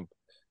weren't in camp.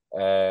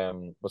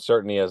 But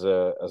certainly as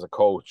a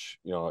coach,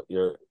 your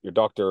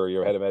doctor or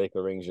your head of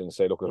medical rings you and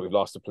say, look, we've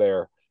lost a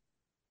player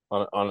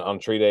on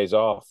 3 days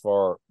off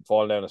or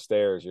falling down the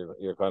stairs.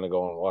 You're kind of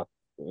going, what?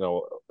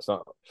 It's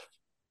not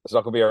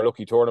going to be our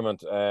lucky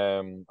tournament.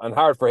 And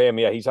hard for him.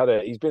 Yeah, he's had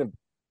a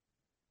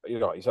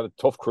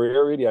tough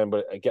career really,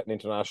 but getting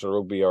international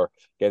rugby or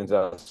getting to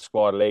that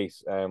squad late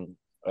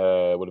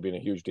would have been a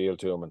huge deal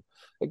to him. And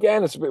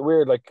again, it's a bit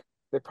weird. Like,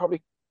 they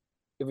probably,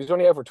 if he's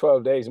only out for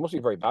 12 days, it must be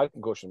a very bad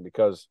concussion,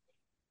 because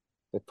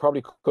they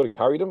probably could have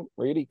carried him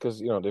really, because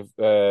they've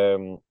They're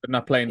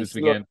not playing this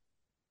weekend.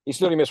 He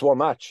still only missed one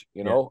match,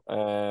 and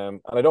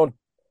I don't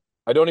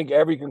think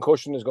every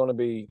concussion is going to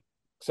be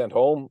sent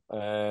home.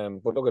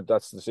 But look,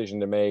 that's the decision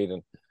they made,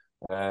 and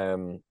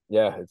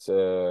it's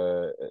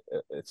going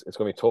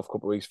to be a tough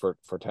couple of weeks for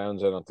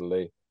Townsend until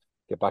they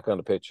get back on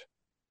the pitch.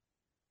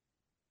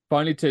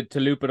 Finally, to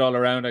loop it all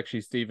around,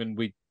 actually, Stephen,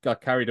 we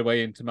got carried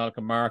away into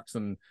Malcolm Marx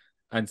and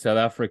South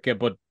Africa,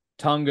 but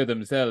Tonga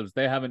themselves,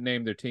 they haven't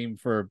named their team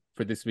for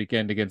this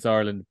weekend against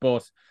Ireland.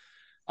 But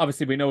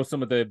obviously, we know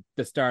some of the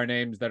star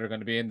names that are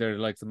going to be in there,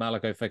 like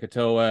Malachi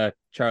Fekitoa,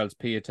 Charles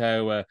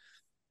Piatow,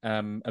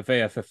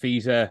 Avea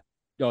Fafita,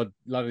 a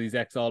lot of these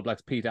ex-All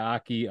Blacks, Peter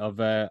Aki of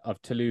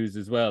Toulouse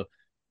as well.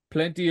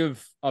 Plenty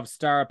of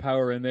star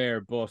power in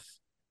there, but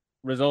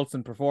results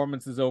and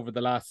performances over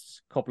the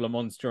last couple of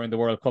months during the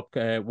World Cup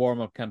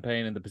warm-up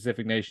campaign and the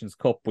Pacific Nations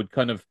Cup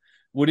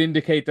would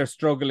indicate they're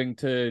struggling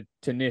to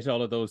knit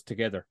all of those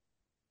together.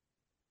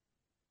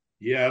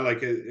 Yeah,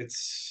 like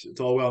it's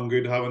all well and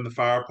good having the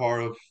firepower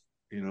of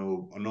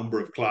a number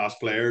of class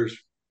players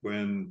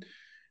when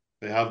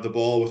they have the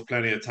ball with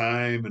plenty of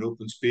time and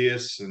open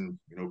space, and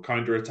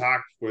counter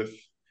attack with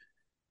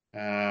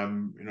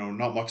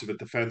not much of a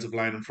defensive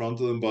line in front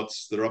of them, but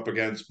they're up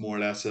against more or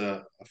less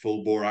a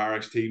full bore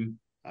Irish team,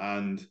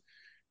 and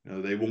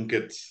they won't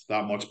get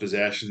that much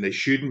possession. They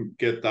shouldn't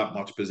get that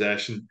much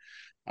possession.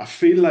 I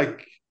feel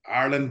like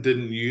Ireland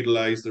didn't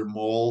utilise their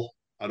maul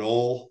at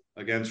all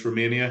against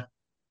Romania.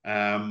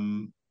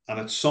 And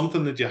it's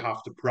something that you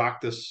have to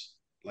practice,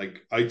 like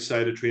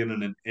outside of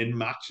training and in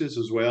matches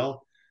as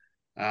well.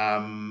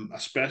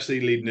 Especially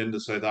leading into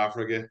South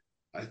Africa.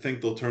 I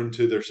think they'll turn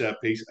to their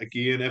set piece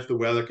again if the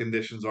weather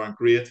conditions aren't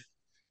great.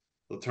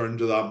 They'll turn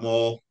to that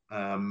maul,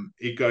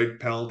 eke out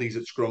penalties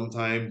at scrum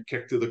time,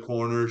 kick to the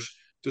corners,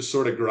 just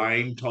sort of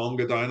grind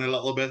Tonga down a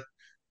little bit.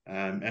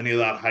 Any of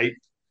that hype,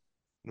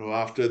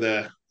 after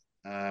the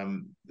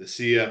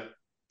Sia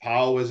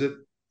Pow, is it?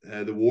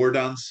 The war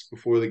dance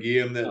before the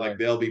game, that like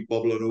they'll be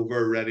bubbling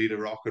over, ready to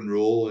rock and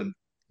roll, and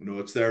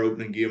it's their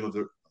opening game of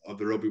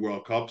the Rugby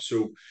World Cup.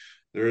 So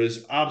there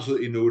is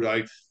absolutely no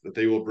doubt that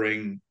they will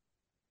bring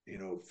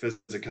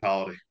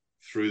physicality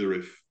through the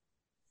roof,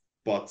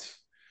 but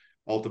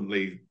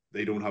ultimately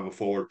they don't have a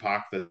forward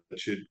pack that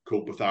should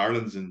cope with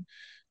Ireland's, and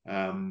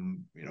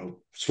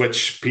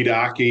switch Peter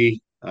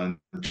Aki and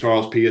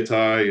Charles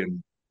Piatow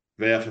and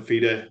Vea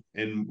Fafita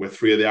in with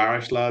 3 of the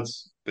Irish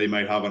lads. They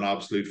might have an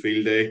absolute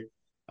field day.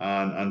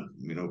 And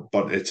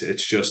but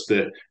it's just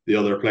the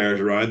other players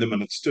around them,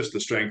 and it's just the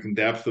strength and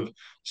depth of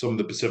some of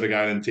the Pacific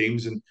Island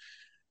teams. And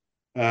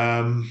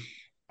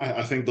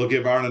I think they'll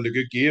give Ireland a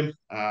good game.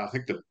 I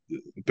think the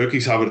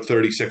bookies have it at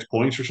 36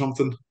 points or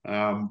something.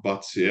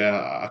 But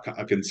yeah,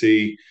 I can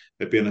see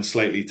it being a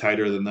slightly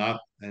tighter than that.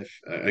 If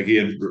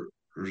again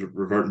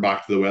reverting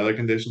back to the weather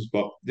conditions,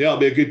 but yeah, it'll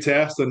be a good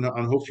test, and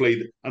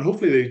hopefully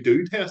they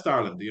do test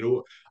Ireland.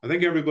 I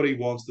think everybody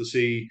wants to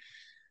see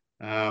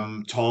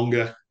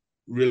Tonga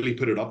really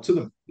put it up to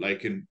them.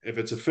 Like, if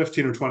it's a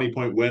 15 or 20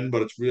 point win,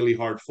 but it's really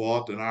hard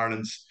fought, and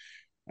Ireland's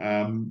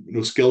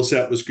skill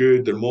set was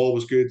good, their maul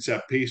was good,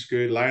 set piece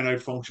good, line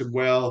out functioned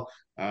well,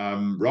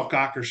 ruck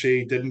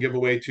accuracy, didn't give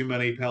away too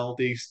many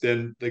penalties,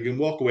 then they can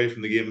walk away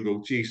from the game and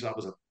go, geez, that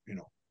was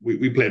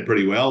we played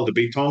pretty well to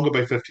beat Tonga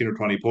by 15 or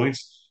 20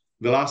 points.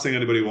 The last thing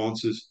anybody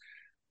wants is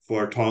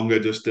for Tonga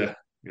just to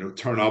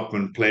turn up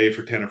and play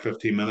for 10 or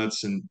 15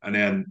 minutes and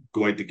then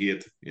go out the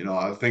gate.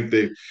 I think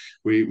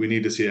we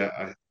need to see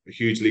a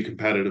hugely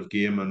competitive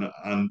game,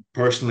 and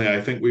personally I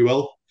think we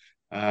will.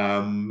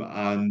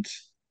 And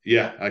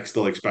yeah, I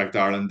still expect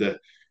Ireland to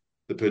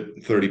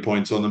put 30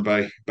 points on them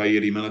by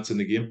 80 minutes in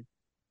the game.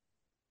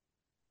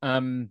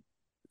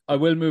 I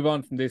will move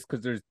on from this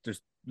because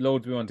there's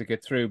loads we want to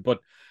get through. But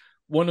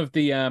one of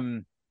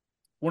the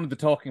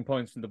talking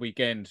points from the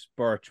weekend,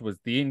 Birch, was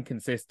the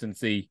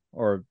inconsistency,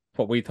 or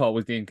what we thought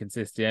was the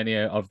inconsistency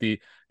anyhow, of the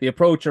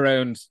approach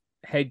around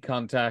head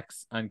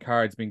contacts and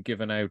cards being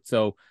given out.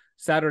 So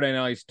Saturday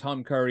night,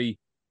 Tom Curry,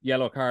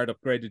 yellow card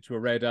upgraded to a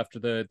red after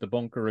the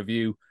bunker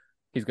review.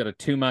 He's got a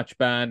 2-match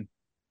ban,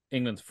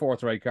 England's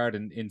 4th red card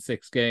in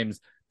 6 games.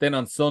 Then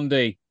on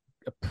Sunday,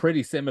 a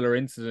pretty similar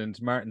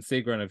incident, Martin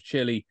Sigren of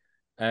Chile,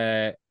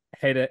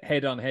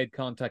 head-on-head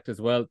contact as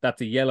well.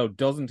 That's a yellow,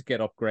 doesn't get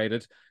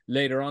upgraded.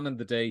 Later on in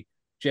the day,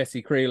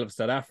 Jesse Creel of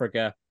South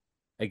Africa,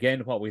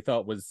 again, what we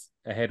thought was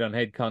a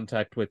head-on-head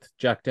contact with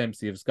Jack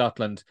Dempsey of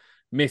Scotland,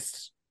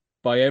 missed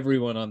by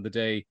everyone on the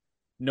day,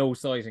 no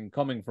sighting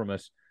coming from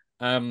it.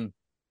 From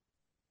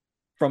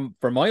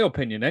my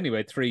opinion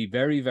anyway, 3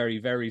 very, very,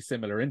 very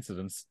similar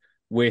incidents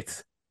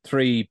with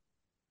 3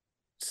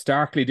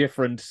 starkly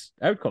different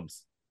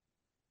outcomes.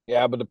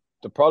 Yeah, but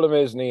the problem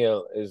is,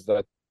 Neil, is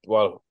that,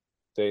 well,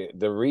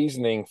 the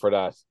reasoning for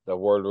that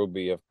World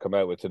Rugby have come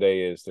out with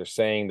today is they're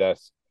saying that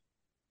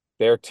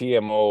their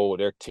TMO,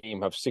 their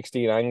team, have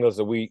 16 angles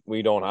that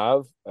we don't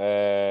have,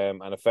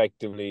 and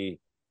effectively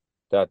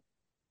that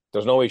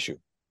there's no issue,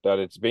 that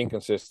it's being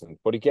consistent.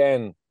 But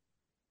again,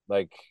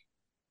 like,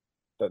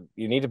 that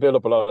you need to build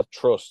up a lot of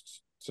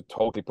trust to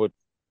totally put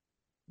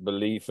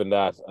belief in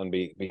that and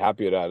be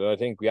happy with that. And I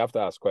think we have to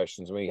ask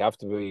questions, and we have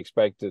to be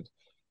expected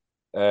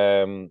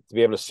to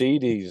be able to see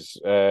these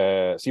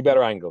see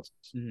better angles,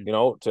 you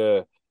know,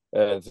 to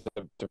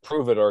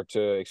prove it or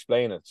to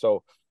explain it.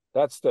 So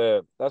that's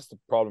the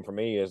problem for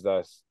me, is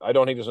that I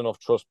don't think there's enough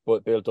trust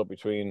built up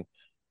between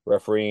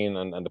refereeing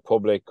and the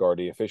public, or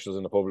the officials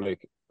in the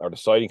public, or the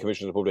deciding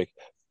commissioners in the public,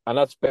 and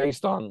that's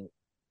based on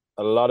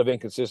a lot of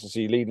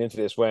inconsistency leading into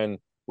this, when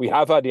we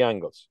have had the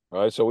angles,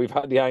 right? So we've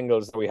had the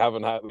angles that we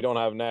don't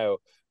have now,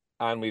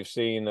 and we've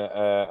seen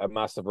a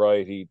massive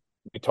variety.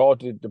 We thought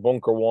the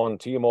bunker 1,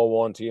 TMO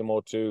 1,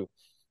 TMO 2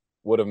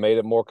 would have made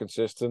it more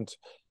consistent.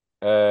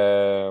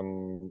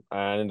 And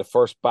in the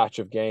first batch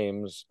of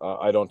games,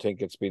 I don't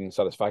think it's been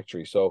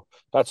satisfactory. So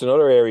that's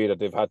another area that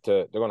they're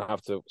going to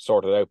have to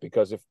sort it out,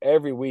 because if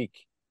every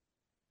week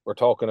we're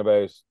talking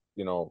about,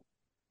 you know,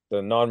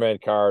 the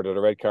non-red card or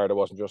the red card that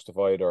wasn't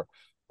justified or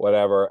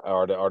whatever,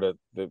 or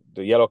the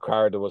yellow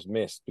card that was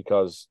missed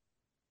because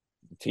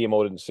the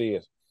TMO didn't see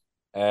it,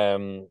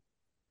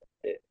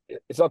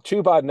 it's not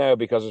too bad now,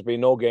 because there's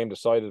been no game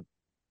decided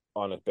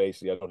on it,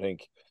 basically, I don't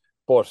think.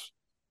 But,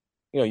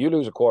 you know, you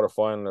lose a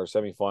quarter-final or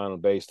semi-final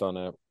based on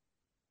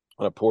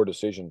a poor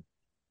decision,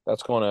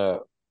 that's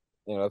gonna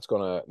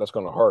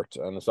hurt,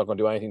 and it's not gonna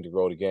do anything to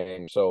grow the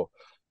game. So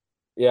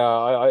yeah,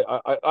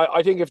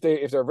 I think if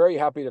they're very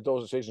happy that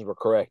those decisions were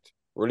correct,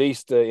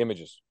 release the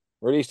images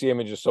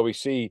so we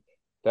see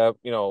that,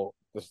 you know,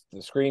 the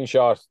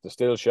screenshot, the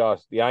still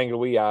shot, the angle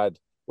we had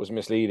was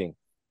misleading.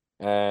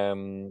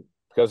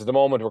 Because at the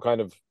moment we're kind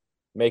of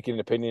making an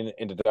opinion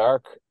in the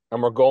dark,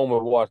 and we're going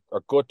with what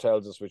our gut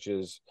tells us, which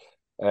is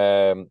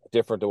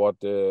different to what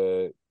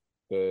the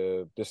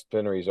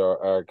disciplinaries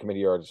or our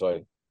committee are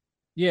deciding.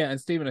 Yeah,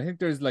 and Stephen, I think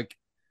there's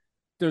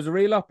a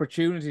real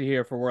opportunity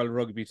here for World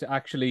Rugby to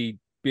actually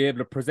be able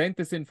to present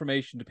this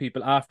information to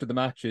people after the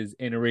matches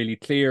in a really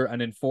clear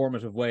and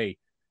informative way,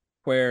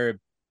 where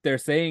they're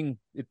saying,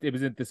 it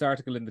was in this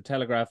article in the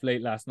Telegraph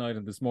late last night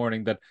and this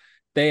morning, that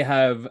they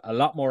have a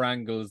lot more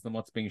angles than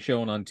what's being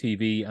shown on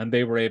TV, and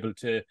they were able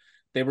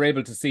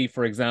to see,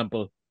 for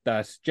example,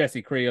 that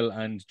Jesse Creel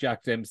and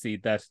Jack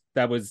Dempsey,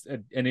 that was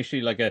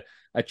initially like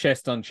a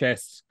chest on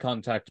chest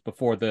contact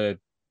before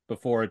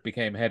it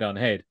became head on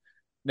head.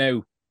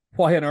 Now,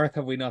 why on earth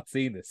have we not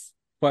seen this?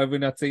 Why have we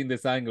not seen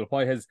this angle?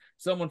 Why has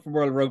someone from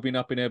World Rugby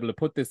not been able to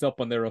put this up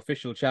on their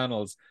official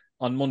channels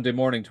on Monday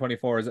morning,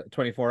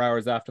 24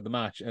 hours after the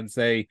match, and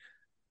say,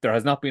 there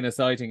has not been a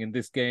sighting in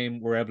this game.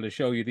 We're able to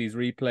show you these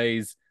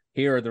replays.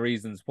 Here are the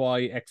reasons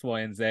why, X,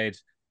 Y, and Z.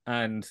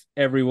 And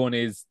everyone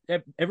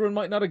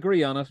might not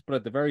agree on it, but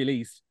at the very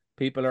least,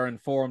 people are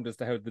informed as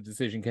to how the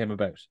decision came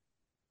about.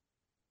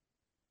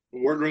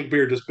 World Rugby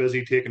are just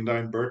busy taking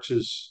down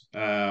Birch's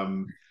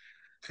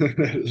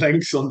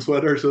links on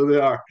Twitter, so they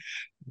are.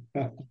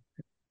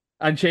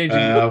 And changing.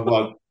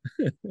 Well,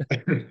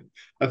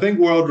 I think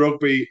World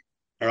Rugby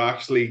are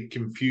actually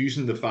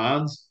confusing the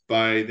fans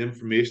by the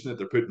information that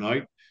they're putting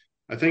out.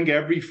 I think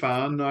every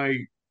fan now,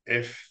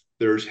 if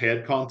there's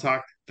head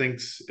contact,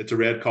 thinks it's a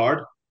red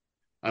card.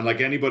 And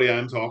like anybody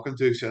I'm talking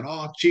to saying,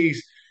 oh,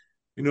 geez,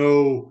 you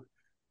know,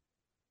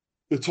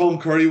 the Tom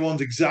Curry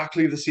one's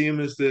exactly the same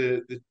as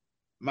the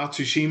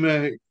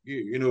Matsushima,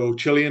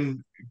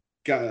 Chilean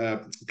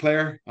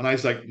player. And I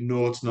was like,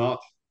 no, it's not.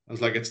 I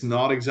was like, it's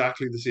not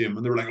exactly the same.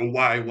 And they were like, oh,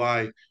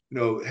 why?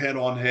 Head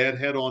on head,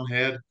 head on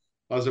head.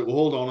 I was like, well,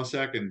 hold on a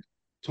second.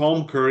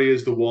 Tom Curry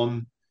is the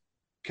one,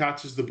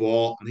 catches the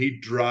ball, and he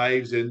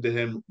drives into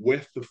him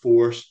with the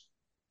force,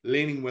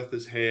 leaning with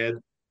his head,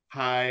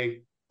 high,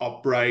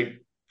 upright,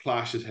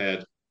 clash his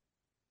head.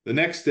 The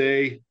next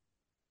day,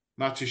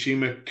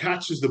 Matsushima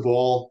catches the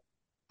ball,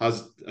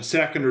 has a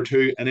second or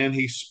two, and then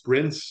he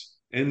sprints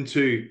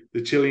into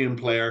the Chilean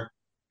player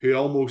who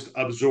almost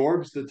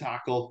absorbs the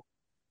tackle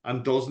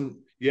and doesn't.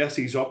 Yes,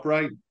 he's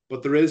upright,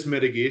 but there is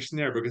mitigation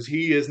there because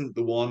he isn't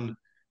the one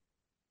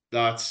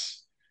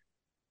that's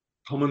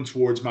coming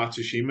towards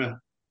Matsushima,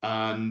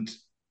 and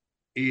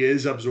he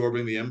is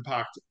absorbing the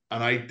impact.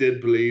 And I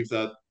did believe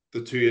that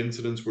the two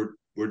incidents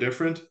were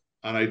different,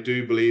 and I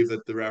do believe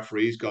that the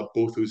referees got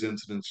both those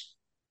incidents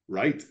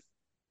right.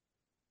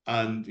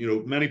 And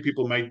many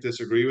people might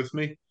disagree with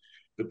me.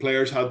 The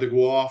players had to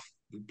go off.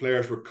 The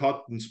players were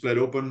cut and split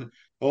open.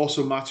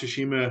 Also,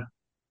 Matsushima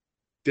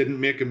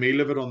didn't make a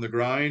meal of it on the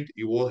ground.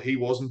 He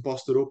wasn't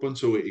busted open,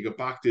 so he got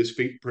back to his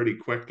feet pretty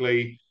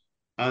quickly.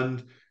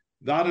 And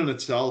that in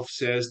itself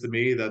says to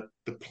me that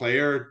the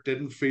player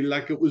didn't feel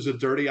like it was a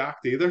dirty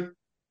act either.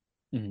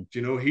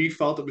 Mm-hmm. He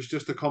felt it was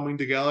just a coming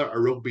together, a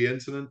rugby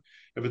incident.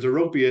 If it's a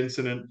rugby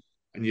incident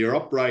and you're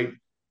upright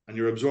and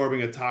you're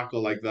absorbing a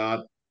tackle like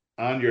that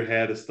and your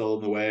head is still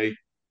in the way,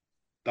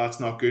 that's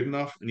not good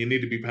enough and you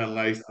need to be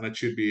penalised and it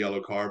should be a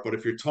yellow card. But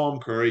if you're Tom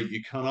Curry,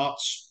 you cannot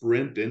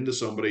sprint into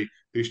somebody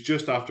who's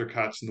just after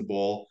catching the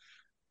ball.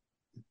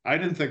 I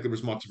didn't think there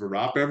was much of a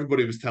wrap.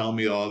 Everybody was telling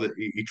me, that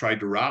he tried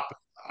to wrap.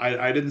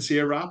 I didn't see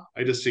a wrap.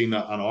 I just seen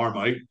an arm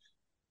out.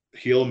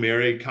 Hail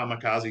Mary,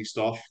 kamikaze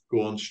stuff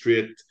going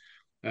straight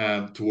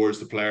towards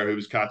the player who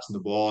was catching the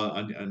ball.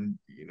 And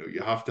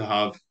you have to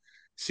have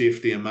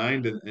safety in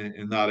mind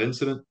in that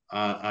incident.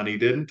 And he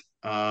didn't.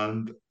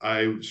 And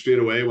I straight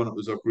away when it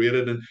was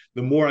upgraded, and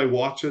the more I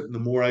watch it and the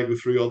more I go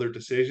through other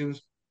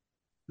decisions,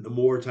 the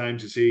more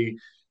times you see,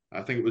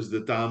 I think it was the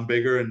Dan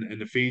Bigger in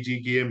the Fiji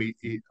game.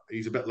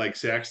 He's a bit like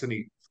Sexton.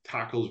 He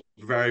tackles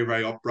very,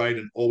 very upright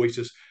and always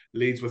just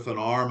leads with an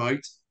arm out.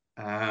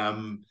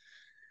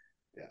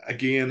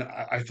 Again,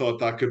 I thought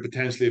that could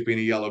potentially have been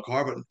a yellow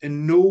card, but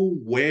in no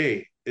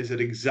way is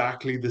it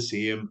exactly the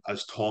same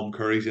as Tom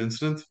Curry's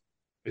incident.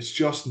 It's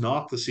just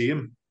not the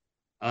same.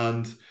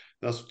 And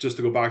that's just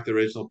to go back to the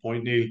original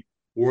point, Neil.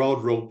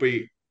 World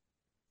Rugby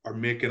are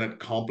making it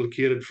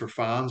complicated for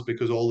fans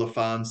because all the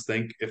fans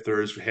think if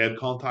there is head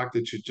contact,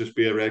 it should just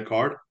be a red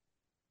card.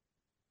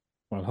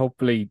 Well,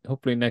 hopefully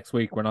next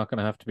week we're not going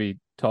to have to be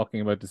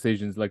talking about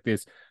decisions like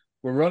this.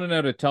 We're running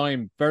out of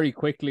time very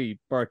quickly,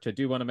 Bert. I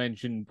do want to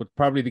mention, but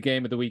probably the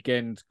game of the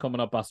weekend coming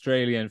up,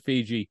 Australia and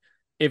Fiji.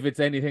 If it's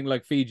anything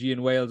like Fiji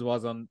and Wales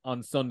was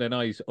on Sunday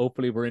night,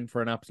 hopefully we're in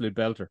for an absolute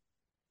belter.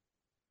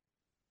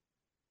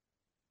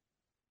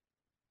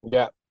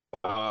 Yeah,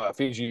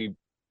 Fiji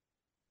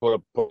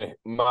put a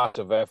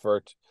massive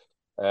effort.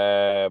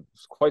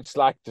 Quite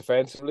slack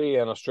defensively,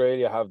 and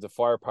Australia have the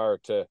firepower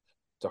to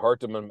hurt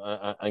them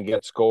and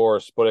get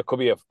scores. But it could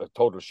be a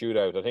total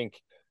shootout. I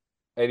think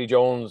Eddie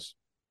Jones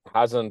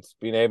hasn't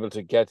been able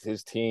to get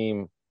his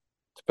team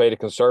to play the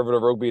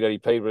conservative rugby that he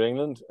played with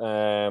England.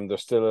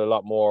 There's still a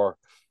lot more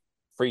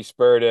free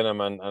spirit in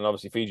him, and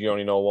obviously Fiji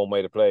only know one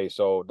way to play.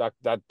 So that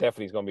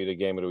definitely is going to be the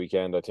game of the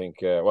weekend, I think.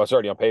 Well,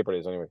 certainly on paper it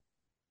is anyway.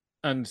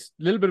 And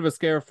a little bit of a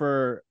scare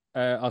for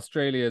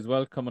Australia as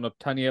well coming up.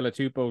 Taniela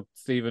Tupou,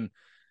 Stephen,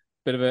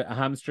 bit of a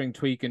hamstring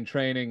tweak in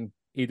training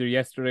either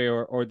yesterday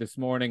or this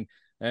morning.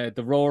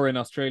 The Roar in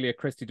Australia,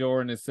 Christy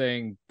Doran, is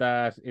saying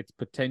that it's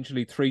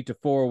potentially 3 to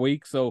 4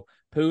 weeks. So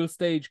pool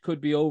stage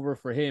could be over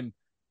for him,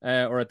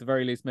 or at the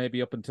very least,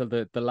 maybe up until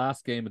the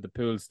last game of the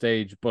pool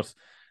stage. But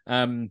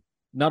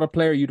not a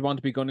player you'd want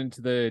to be going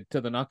into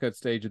the knockout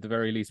stage at the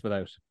very least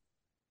without.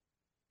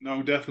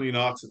 No, definitely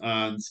not.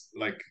 And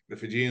like the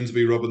Fijians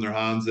be rubbing their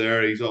hands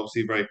there. He's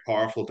obviously a very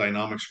powerful,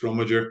 dynamic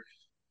scrummager.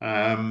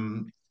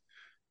 And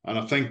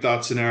I think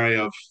that's an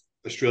area of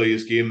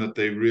Australia's game that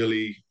they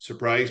really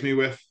surprised me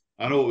with.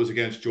 I know it was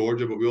against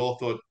Georgia, but we all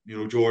thought,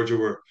 Georgia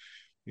were,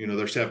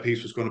 their set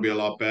piece was going to be a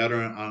lot better.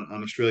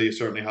 And Australia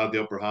certainly had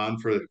the upper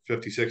hand for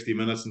 50, 60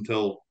 minutes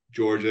until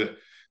Georgia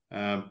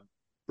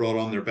brought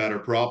on their better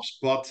props.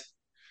 But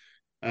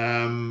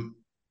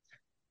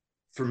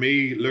for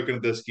me, looking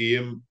at this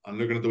game and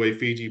looking at the way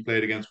Fiji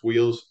played against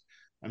Wales,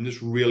 I'm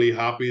just really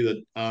happy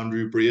that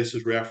Andrew Brace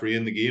is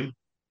refereeing the game.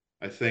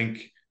 I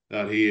think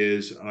that he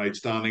is an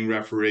outstanding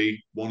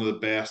referee, one of the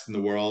best in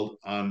the world.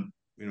 And,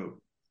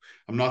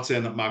 I'm not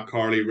saying that Matt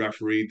Carley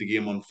refereed the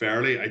game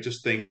unfairly. I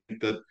just think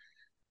that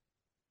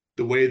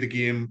the way the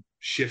game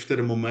shifted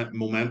in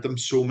momentum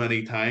so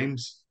many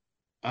times,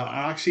 and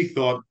I actually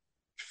thought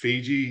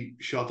Fiji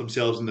shot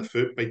themselves in the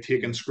foot by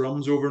taking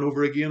scrums over and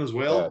over again as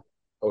well.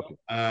 Yeah. Okay.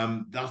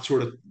 That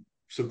sort of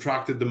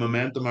subtracted the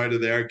momentum out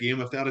of their game.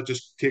 If they had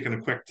just taken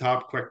a quick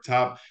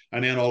tap,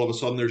 and then all of a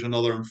sudden there's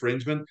another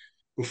infringement,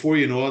 before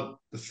you know it,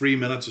 the 3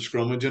 minutes of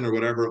scrummaging or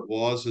whatever it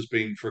was has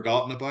been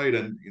forgotten about,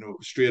 and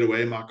straight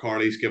away Matt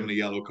Carley's given a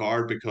yellow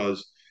card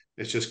because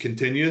it's just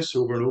continuous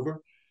over and over.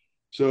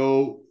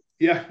 So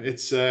yeah,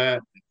 it's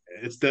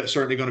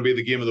certainly going to be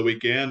the game of the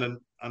weekend,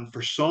 and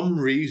for some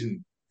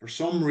reason,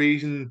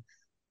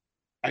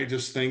 I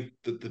just think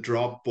that the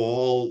drop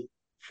ball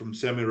from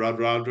Semi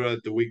Radradra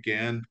at the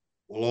weekend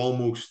will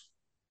almost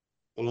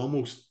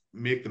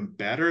make them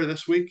better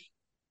this week.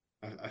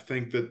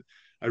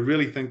 I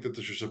really think that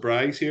there's a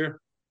surprise here.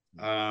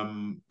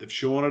 They've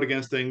shown it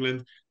against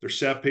England. Their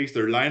set piece,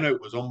 their line out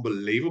was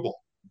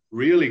unbelievable.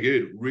 really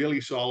good,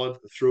 really solid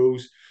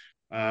throws,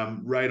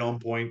 right on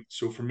point.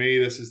 So for me,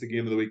 this is the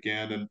game of the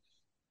weekend, and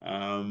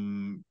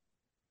I'm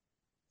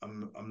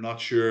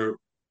not sure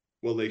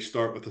will they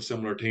start with a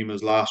similar team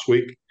as last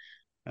week.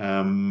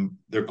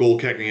 Their goal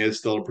kicking is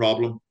still a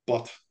problem,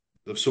 but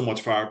they've so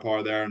much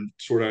firepower there and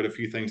sort out a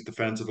few things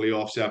defensively,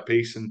 offset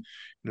piece, and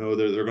they're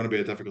going to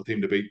be a difficult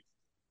team to beat.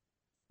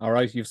 All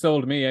right, you've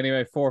sold me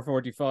anyway.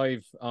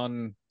 4:45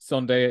 on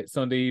Sunday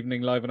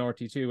evening, live on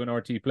RT2 and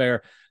RT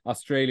Player.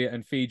 Australia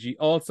and Fiji.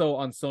 Also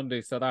on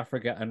Sunday, South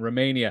Africa and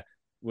Romania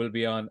will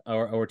be on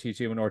our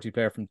RT2 and RT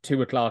Player from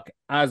 2:00,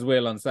 as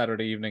will on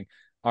Saturday evening,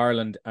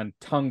 Ireland and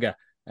Tonga.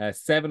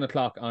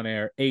 7:00 on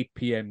air, 8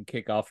 p.m.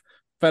 kickoff.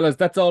 Fellas,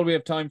 that's all we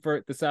have time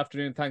for this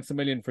afternoon. Thanks a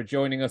million for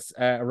joining us.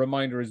 A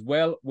reminder as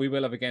well, we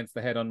will have Against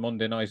the Head on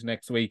Monday night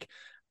next week.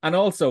 And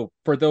also,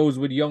 for those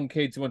with young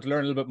kids who want to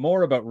learn a little bit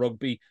more about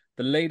rugby,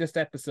 the latest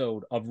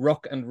episode of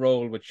Ruck and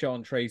Roll with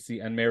Sean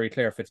Treacy and Mary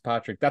Claire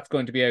Fitzpatrick, that's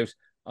going to be out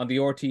on the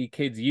RT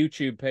Kids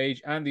YouTube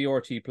page and the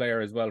RT Player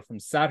as well from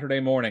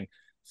Saturday morning.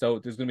 So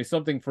there's going to be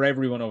something for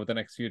everyone over the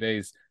next few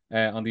days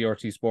on the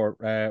RT Sport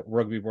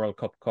Rugby World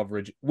Cup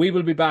coverage. We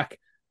will be back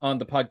on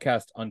the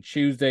podcast on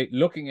Tuesday,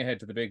 looking ahead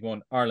to the big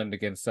one, Ireland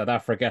against South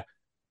Africa.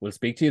 We'll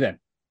speak to you then.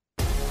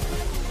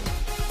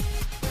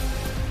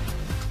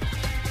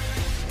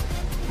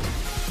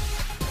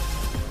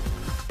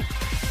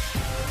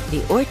 The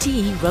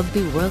RTE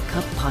Rugby World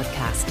Cup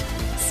podcast,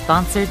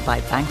 sponsored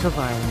by Bank of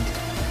Ireland.